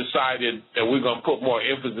we've decided that we're going to put more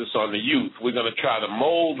emphasis on the youth. We're going to try to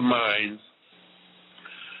mold minds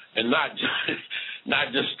and not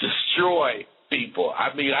just destroy people.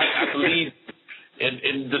 I mean, I believe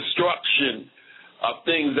in destruction of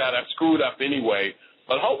things that are screwed up anyway.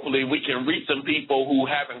 But hopefully we can reach some people who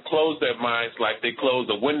haven't closed their minds like they closed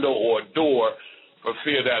a window or a door for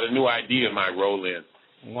fear that a new idea might roll in.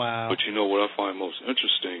 Wow. But you know what I find most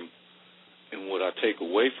interesting and what I take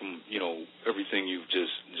away from, everything you've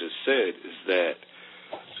just said is that,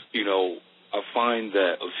 I find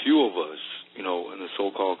that a few of us, in the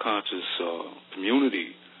so-called conscious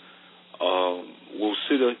community, we'll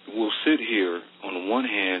sit here on the one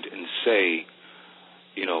hand and say,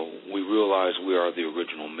 we realize we are the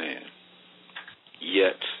original man.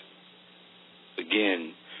 Yet,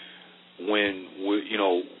 again, when we,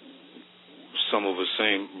 some of the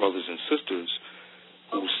same brothers and sisters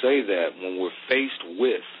who say that when we're faced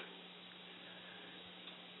with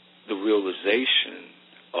the realization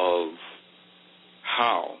of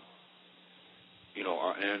how,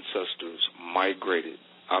 our ancestors migrated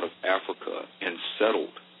out of Africa and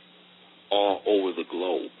settled all over the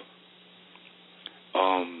globe,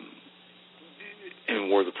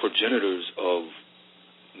 and were the progenitors of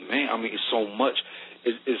man. I mean, it's so much.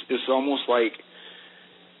 It's almost like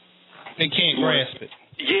they can't grasp it.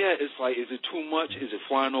 Yeah, it's like, is it too much? Is it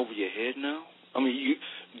flying over your head now? I mean,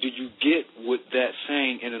 did you get what that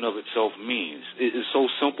saying in and of itself means? It is so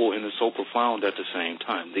simple and it's so profound at the same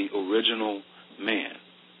time. The original man.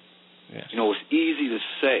 Yes. It's easy to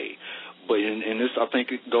say, but in this, I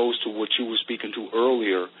think it goes to what you were speaking to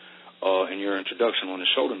earlier in your introduction on the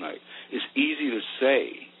show tonight. It's easy to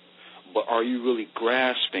say, but are you really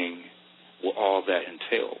grasping what all that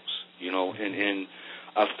entails? And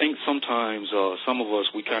I think sometimes some of us,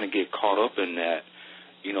 we kind of get caught up in that,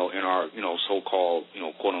 in our, so-called,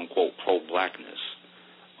 quote-unquote, pro-blackness.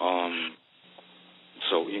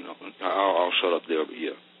 So, I'll shut up there, but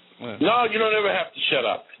yeah. No, you don't ever have to shut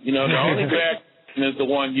up. The only reaction is the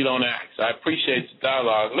one you don't ask. I appreciate the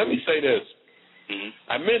dialogue. Let me say this.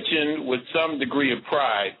 Mm-hmm. I mentioned with some degree of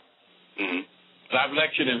pride that I've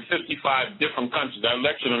lectured in 55 different countries. I've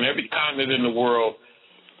lectured on every continent in the world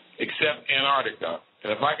except Antarctica.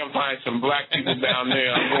 And if I can find some black people down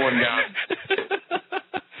there, I'm going down.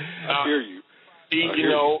 I hear you.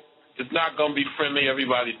 It's not going to be friendly.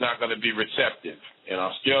 Everybody's not going to be receptive. In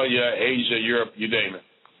Australia, Asia, Europe, you name it.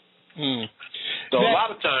 So a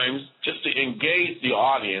lot of times, just to engage the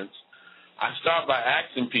audience, I start by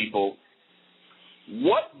asking people,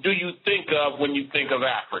 what do you think of when you think of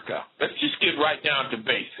Africa? Let's just get right down to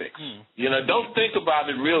basics. Don't think about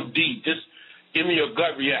it real deep. Just give me your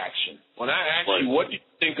gut reaction. When I ask you, what do you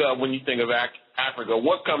think of when you think of Africa,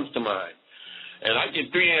 what comes to mind? And I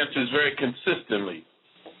get three answers very consistently.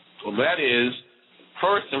 Well, that is,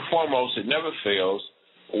 first and foremost, it never fails,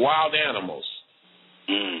 wild animals.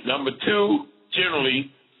 Number two,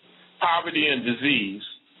 generally, poverty and disease.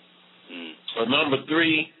 Or number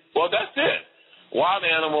three, well, that's it. Wild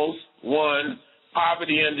animals, one,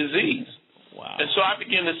 poverty and disease. Wow. And so I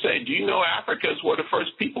begin to say, do you know Africa is where the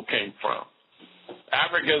first people came from?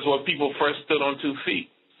 Africa is where people first stood on 2 feet.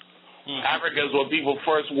 Africa is where people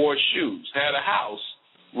first wore shoes, had a house,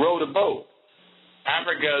 rowed a boat.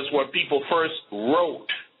 Africa is where people first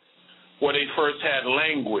wrote, where they first had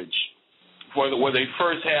language, where they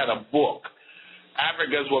first had a book.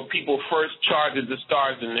 Africa is where people first charted the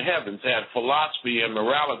stars in the heavens, had philosophy and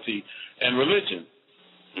morality and religion.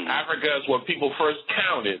 Africa is where people first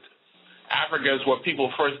counted. Africa is where people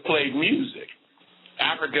first played music.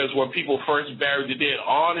 Africa is where people first buried the dead,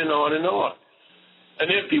 on and on and on. And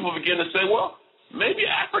then people begin to say, well, maybe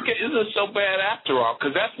Africa isn't so bad after all,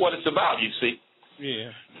 because that's what it's about, you see. Yeah.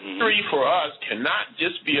 History for us cannot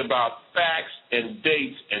just be about facts and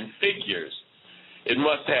dates and figures. It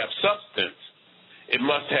must have substance. It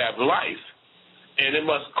must have life. And it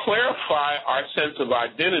must clarify our sense of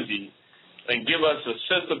identity and give us a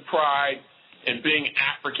sense of pride in being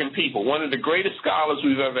African people. One of the greatest scholars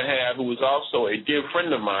we've ever had, who was also a dear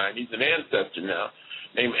friend of mine, he's an ancestor now,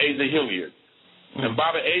 named Asa Hilliard. And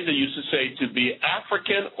Baba Asa used to say, to be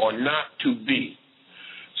African or not to be.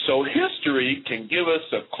 So history can give us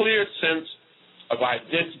a clear sense of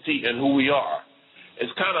identity and who we are.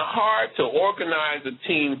 It's kind of hard to organize a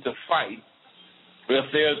team to fight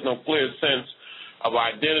if there's no clear sense of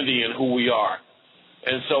identity and who we are.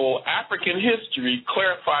 And so African history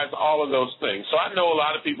clarifies all of those things. So I know a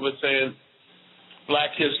lot of people are saying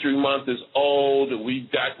Black History Month is old, and we've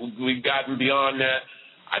gotten beyond that.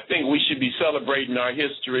 I think we should be celebrating our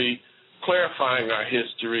history, clarifying our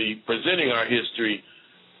history, presenting our history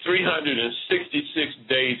 366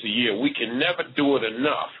 days a year. We can never do it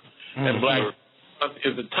enough. And Black History Month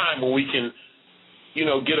is a time when we can,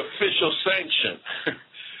 get official sanction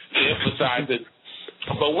to emphasize it.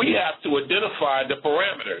 But we have to identify the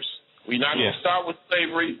parameters. We're not going to start with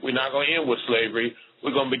slavery. We're not going to end with slavery.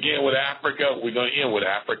 We're going to begin with Africa. We're going to end with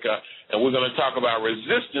Africa. And we're going to talk about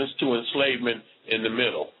resistance to enslavement in the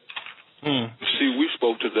middle. See, we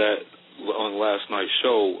spoke to that on last night's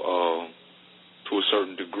show to a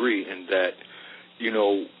certain degree, in that,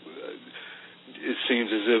 it seems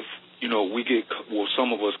as if,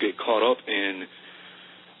 some of us get caught up in,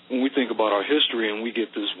 when we think about our history and we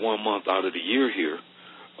get this 1 month out of the year here,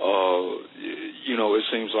 it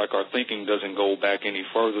seems like our thinking doesn't go back any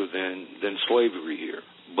further than slavery here.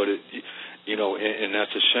 But and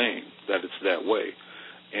that's a shame that it's that way.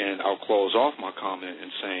 And I'll close off my comment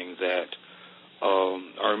in saying that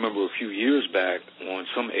I remember a few years back on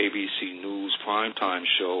some ABC News primetime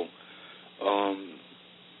show,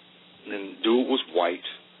 and dude was white.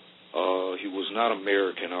 He was not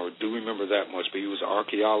American. I do remember that much, but he was an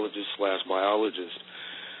archaeologist/biologist.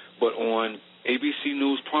 But on ABC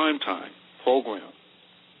News primetime program,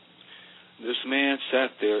 this man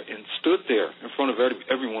sat there and stood there in front of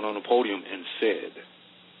everyone on the podium and said,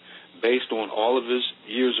 based on all of his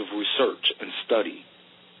years of research and study,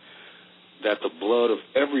 that the blood of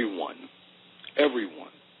everyone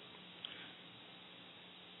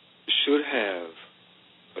should have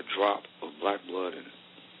a drop of black blood in it.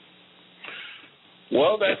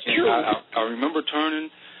 Well, that's true. I remember turning,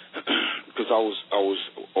 because I was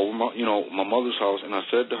over my mother's house, and I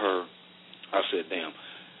said to her, damn,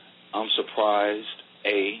 I'm surprised,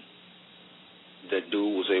 A, that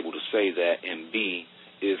dude was able to say that, and B,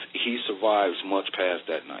 if he survives much past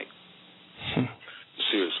that night.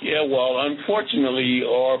 Seriously. Yeah, well, unfortunately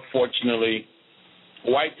or fortunately,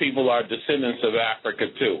 white people are descendants of Africa,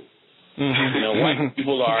 too. White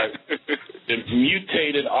people are the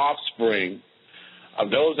mutated offspring of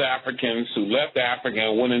those Africans who left Africa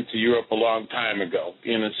and went into Europe a long time ago.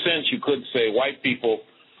 In a sense, you could say white people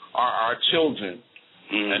are our children,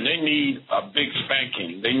 and they need a big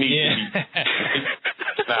spanking. They need to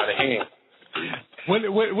be out of hand.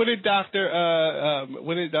 What did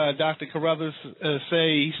Dr. Carruthers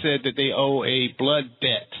say? He said that they owe a blood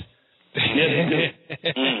debt.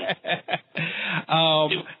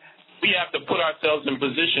 We have to put ourselves in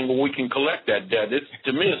position where we can collect that debt.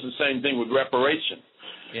 To me, it's the same thing with reparations.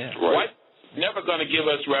 Yeah. Right? Never going to give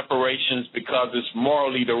us reparations because it's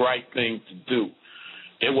morally the right thing to do.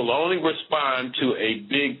 It will only respond to a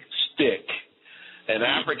big stick. And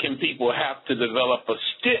African people have to develop a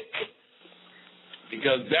stick,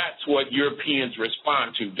 because that's what Europeans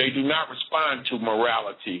respond to. They do not respond to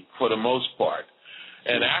morality for the most part.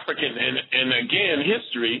 And and again,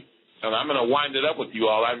 history, and I'm going to wind it up with you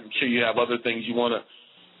all. I'm sure you have other things you want to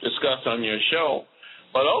discuss on your show.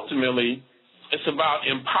 But ultimately, it's about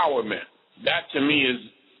empowerment. That, to me, is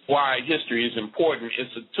why history is important.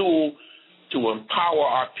 It's a tool to empower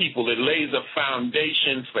our people. It lays a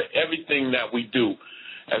foundation for everything that we do.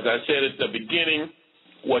 As I said at the beginning,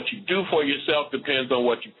 what you do for yourself depends on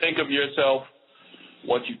what you think of yourself.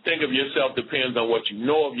 What you think of yourself depends on what you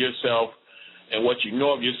know of yourself. And what you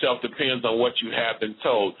know of yourself depends on what you have been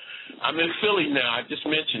told. I'm in Philly now. I just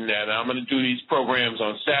mentioned that. I'm going to do these programs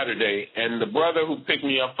on Saturday. And the brother who picked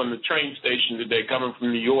me up from the train station today, coming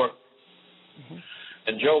from New York,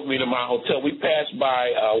 and drove me to my hotel, we passed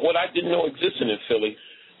by what I didn't know existed in Philly,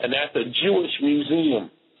 and that's a Jewish museum.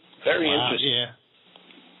 Very interesting. Yeah.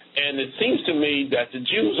 And it seems to me that the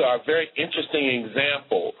Jews are a very interesting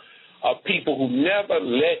example of people who never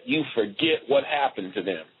let you forget what happened to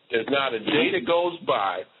them. There's not a day that goes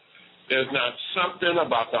by, there's not something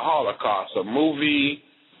about the Holocaust, a movie,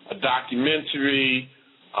 a documentary,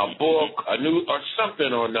 a book, or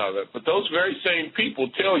something or another. But those very same people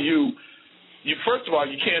tell you, first of all,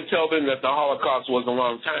 you can't tell them that the Holocaust was a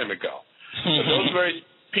long time ago. But those very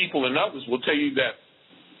people and others will tell you that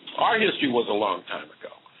our history was a long time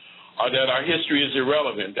ago, or that our history is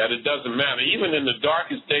irrelevant, that it doesn't matter. Even in the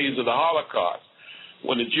darkest days of the Holocaust,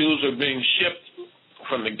 when the Jews were being shipped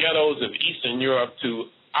from the ghettos of Eastern Europe to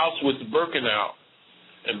Auschwitz-Birkenau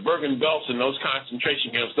and Bergen-Belsen, and those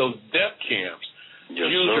concentration camps, those death camps,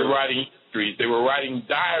 Jews were writing histories. They were writing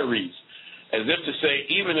diaries, as if to say,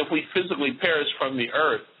 even if we physically perish from the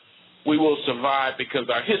earth, we will survive because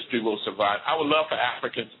our history will survive. I would love for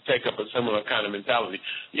Africans to take up a similar kind of mentality.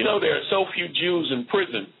 You know, there are so few Jews in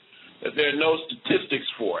prison that there are no statistics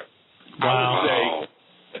for it. Wow. I would say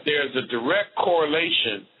that there's a direct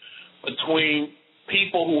correlation between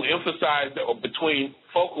people who between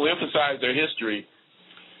folk who emphasize their history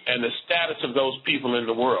and the status of those people in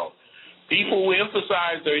the world. People who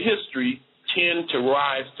emphasize their history tend to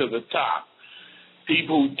rise to the top.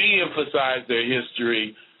 People who de-emphasize their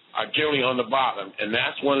history are generally on the bottom, and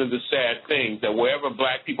that's one of the sad things, that wherever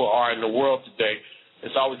black people are in the world today,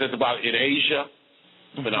 it's always at the bottom. In Asia,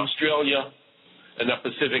 in Australia, in the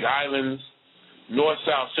Pacific Islands, North,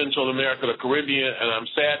 South, Central America, the Caribbean, and I'm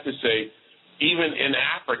sad to say, even in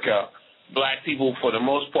Africa, black people, for the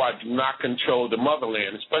most part, do not control the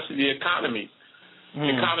motherland, especially the economy. The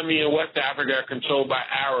economy in West Africa are controlled by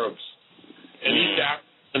Arabs, and East Africa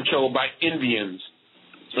controlled by Indians.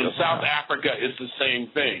 In South Africa, it's the same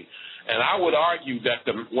thing. And I would argue that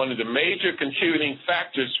one of the major contributing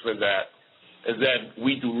factors for that is that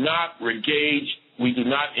we do not engage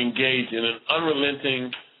in an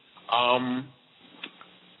unrelenting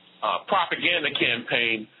propaganda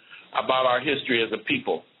campaign about our history as a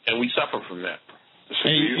people, and we suffer from that.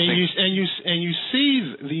 And you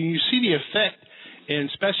see the effect, and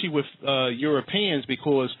especially with Europeans,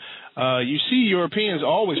 because you see Europeans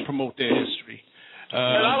always promote their history. And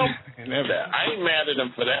I don't I ain't mad at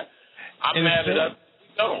them for that. I'm mad at them.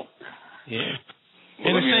 No. Yeah.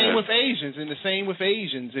 And the same with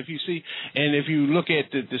Asians. If you see, and if you look at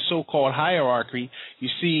the so-called hierarchy, you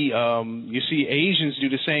see Asians do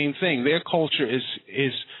the same thing. Their culture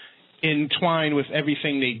is entwined with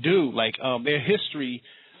everything they do. Like their history,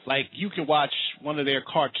 like you can watch one of their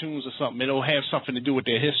cartoons or something, it'll have something to do with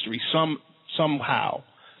their history somehow.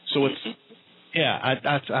 So it's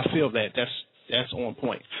I feel that's on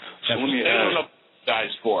point. They don't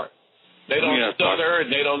apologize for it. They don't stutter,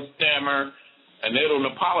 they don't stammer, and they don't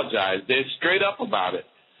apologize. They're straight up about it.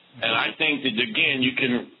 And I think that, again,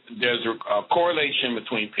 there's a correlation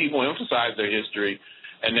between people who emphasize their history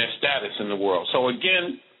and their status in the world. So,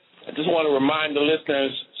 again, I just want to remind the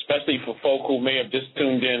listeners, especially for folk who may have just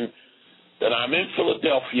tuned in, that I'm in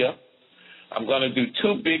Philadelphia. I'm going to do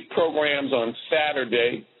 2 big programs on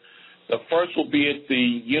Saturday. The first will be at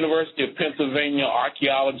the University of Pennsylvania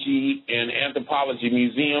Archaeology and Anthropology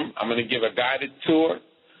Museum. I'm going to give a guided tour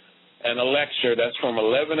and a lecture. That's from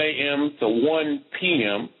 11 a.m. to 1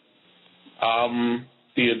 p.m.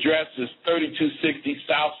 The address is 3260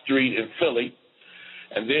 South Street in Philly.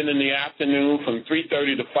 And then in the afternoon from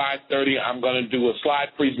 3:30 to 5:30, I'm going to do a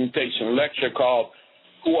slide presentation lecture called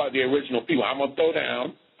Who Are the Original People? I'm going to throw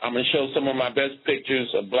down. I'm going to show some of my best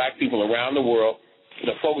pictures of black people around the world.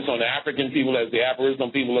 To focus on the African people as the Aboriginal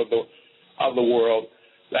people of the world.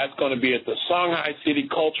 That's going to be at the Songhai City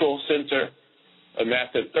Cultural Center, and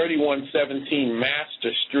that's at 3117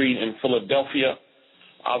 Master Street in Philadelphia.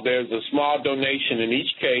 There's a small donation in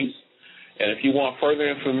each case, and if you want further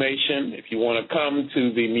information, if you want to come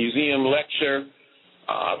to the museum lecture,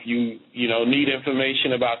 if you need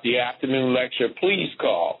information about the afternoon lecture, please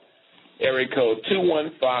call area code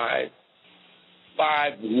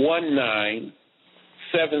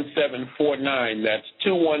 215-519-7749. That's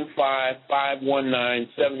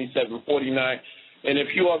 215-519-7749. And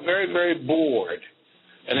if you are very, very bored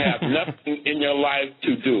and have nothing in your life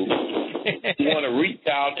to do, you want to reach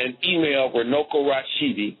out and email Runoko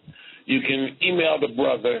Rashidi, you can email the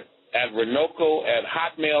brother at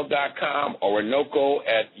runoko@hotmail.com or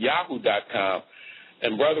runoko@yahoo.com.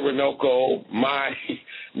 And Brother Runoko, my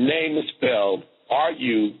name is spelled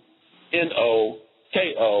RUNOKO.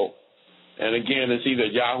 And again, it's either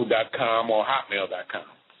yahoo.com or hotmail.com.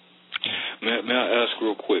 May I ask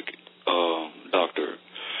real quick, Doctor?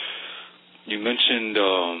 You mentioned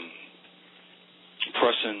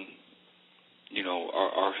pressing,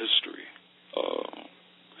 our history.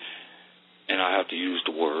 and I have to use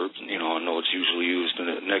the word, I know it's usually used in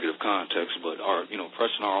a negative context, but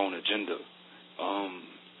pressing our own agenda.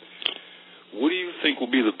 What do you think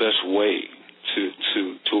will be the best way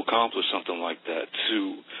to accomplish something like that?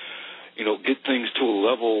 To, get things to a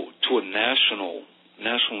level, to a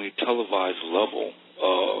nationally televised level,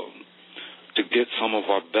 to get some of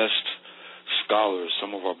our best scholars,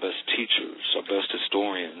 some of our best teachers, our best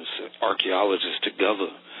historians, archaeologists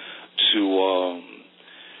together to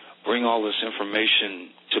bring all this information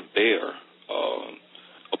to bear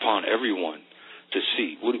upon everyone to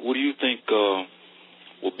see. What do you think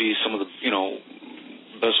will be some of the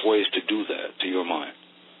best ways to do that, to your mind?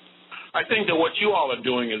 I think that what you all are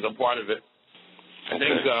doing is a part of it. I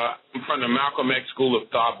think I'm from the Malcolm X School of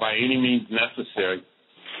Thought, by any means necessary.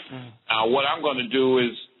 What I'm going to do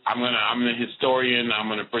is I'm a historian. I'm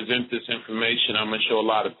going to present this information. I'm going to show a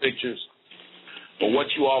lot of pictures. But what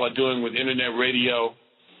you all are doing with internet radio,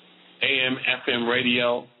 AM, FM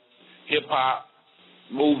radio, hip-hop,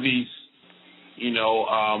 movies,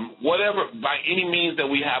 whatever, by any means that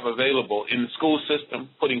we have available in the school system,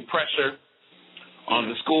 putting pressure on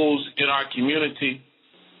the schools in our community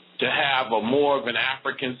to have a more of an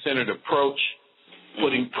African-centered approach,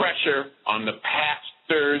 putting pressure on the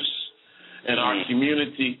pastors in our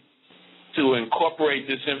community to incorporate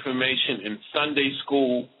this information in Sunday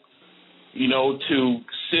school, to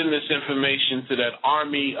send this information to that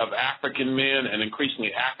army of African men and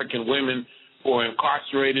increasingly African women who are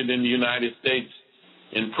incarcerated in the United States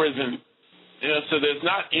in prison. So there's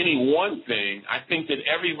not any one thing. I think that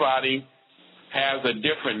everybody has a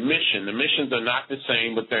different mission. The missions are not the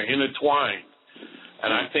same, but they're intertwined.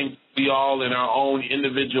 And I think we all, in our own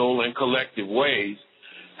individual and collective ways,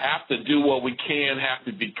 have to do what we can, have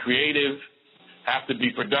to be creative, have to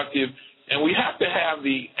be productive, and we have to have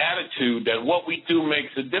the attitude that what we do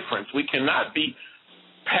makes a difference. We cannot be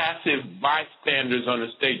passive bystanders on the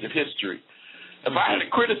stage of history. If I had a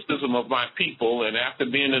criticism of my people, and after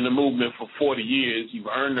being in the movement for 40 years, you've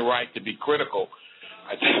earned the right to be critical,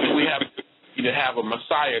 I think that we have to have a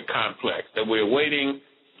Messiah complex, that we're waiting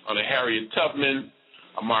on a Harriet Tubman,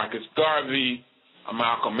 a Marcus Garvey, a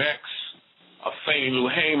Malcolm X, a Fannie Lou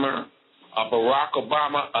Hamer, a Barack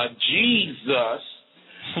Obama, a Jesus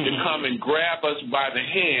to come and grab us by the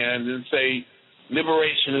hand and say,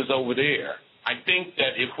 liberation is over there. I think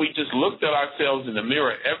that if we just looked at ourselves in the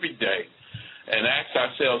mirror every day and asked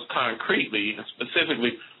ourselves concretely and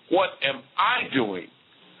specifically, what am I doing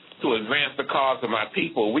to advance the cause of my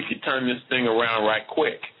people, we could turn this thing around right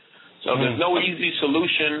quick. So there's no easy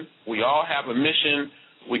solution. We all have a mission.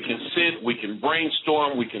 We can sit, we can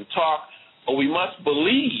brainstorm, we can talk, but we must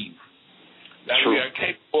believe that we are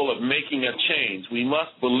capable of making a change. We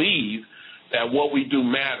must believe that what we do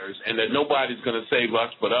matters and that nobody's going to save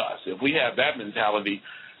us but us. If we have that mentality,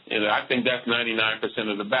 I think that's 99%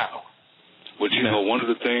 of the battle. But, one of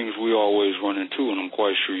the things we always run into, and I'm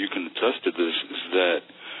quite sure you can attest to this, is that,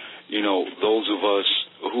 those of us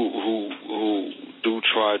who do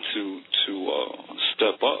try to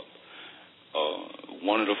step up,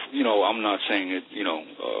 one of the, I'm not saying it,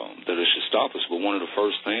 that it should stop us, but one of the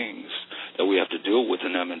first things that we have to deal with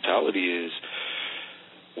in that mentality is,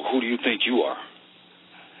 who do you think you are?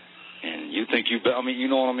 And you think you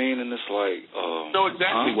know what I mean? And it's like, know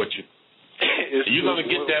exactly what you. You're going to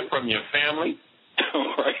get that from your family,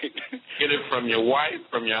 right? Get it from your wife,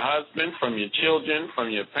 from your husband, from your children, from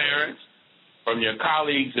your parents, from your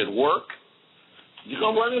colleagues at work. You're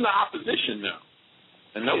going to run into opposition now.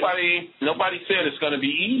 And nobody said it's going to be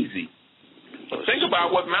easy. But think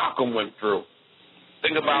about what Malcolm went through.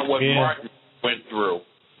 Think about what Martin went through.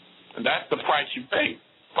 And that's the price you pay.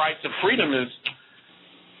 Price of freedom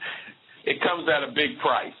it comes at a big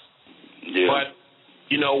price. Yeah. But,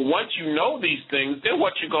 once you know these things, then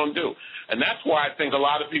what you're going to do. And that's why I think a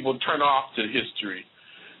lot of people turn off to history.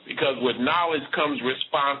 Because with knowledge comes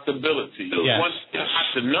responsibility. Yes. Once you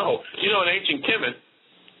have to know. In ancient Kemet,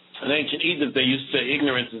 in ancient Egypt, they used to say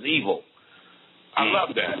ignorance is evil. I love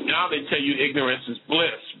that. Now they tell you ignorance is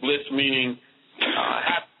bliss. Bliss meaning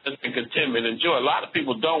happiness and contentment and joy. A lot of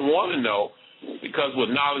people don't want to know because with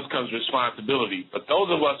knowledge comes responsibility. But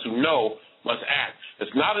those of us who know must act.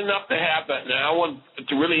 It's not enough to have that. Now, I want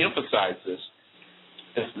to really emphasize this.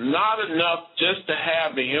 It's not enough just to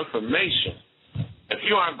have the information. If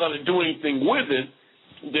you aren't going to do anything with it,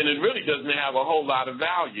 then it really doesn't have a whole lot of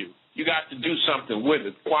value. You got to do something with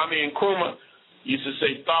it. Kwame Nkrumah used to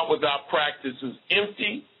say, thought without practice is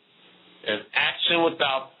empty, and action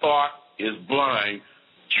without thought is blind.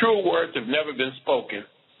 True words have never been spoken.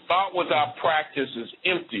 Thought without practice is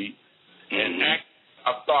empty, and action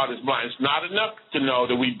without thought is blind. It's not enough to know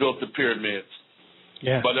that we built the pyramids.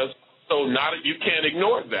 Yeah. But it's also you can't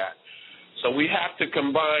ignore that. So we have to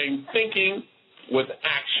combine thinking with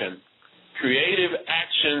action. Creative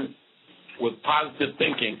action with positive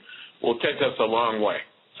thinking will take us a long way.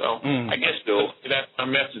 So I guess that's my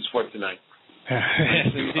message for tonight.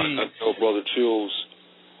 Yes, indeed. I tell Brother Chills,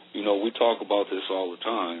 we talk about this all the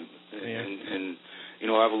time. And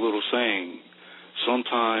I have a little saying,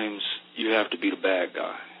 sometimes you have to be the bad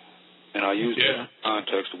guy. And I use that in the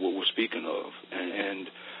context of what we're speaking of. And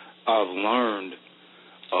I've learned,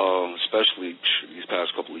 especially these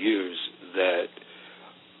past couple of years, that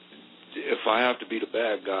if I have to be the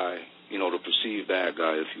bad guy, the perceived bad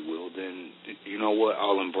guy, if you will, then you know what?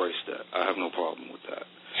 I'll embrace that. I have no problem with that.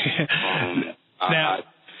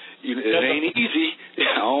 It ain't easy.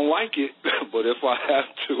 I don't like it, but if I have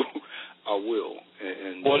to, I will.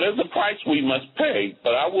 Well, there's a price we must pay,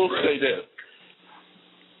 but I will say this.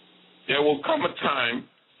 There will come a time,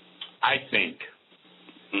 I think,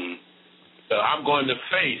 that I'm going to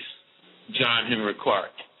face John Henry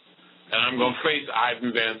Clark, and I'm going to face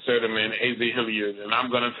Ivan Van Sertima and A.Z. Hilliard, and I'm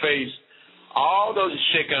going to face all those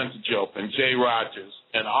Sheikh Anta Diop and Jay Rogers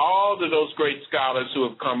and all of those great scholars who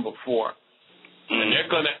have come before. And they're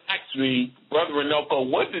going to ask me, Brother Runoko,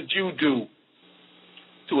 what did you do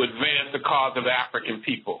to advance the cause of African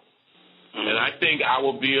people? And I think I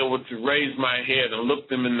will be able to raise my head and look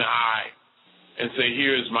them in the eye and say,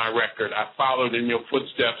 here's my record. I followed in your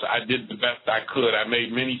footsteps. I did the best I could. I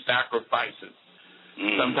made many sacrifices.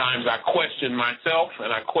 Sometimes I questioned myself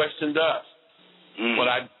and I questioned us. But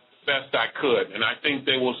I did the best I could. And I think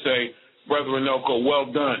they will say, Brother Runoko,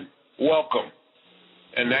 well done. Welcome.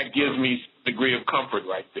 And that gives me a degree of comfort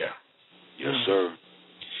right there. Yes, sir.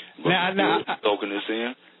 Now, soaking this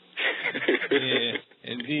in. Yeah,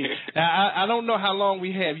 indeed. Now, I don't know how long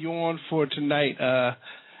we have you on for tonight,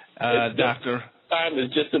 Doctor. Time is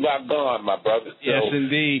just about gone, my brother. So. Yes,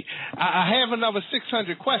 indeed. I have another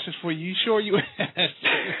 600 questions for you. You sure you?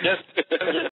 Yes.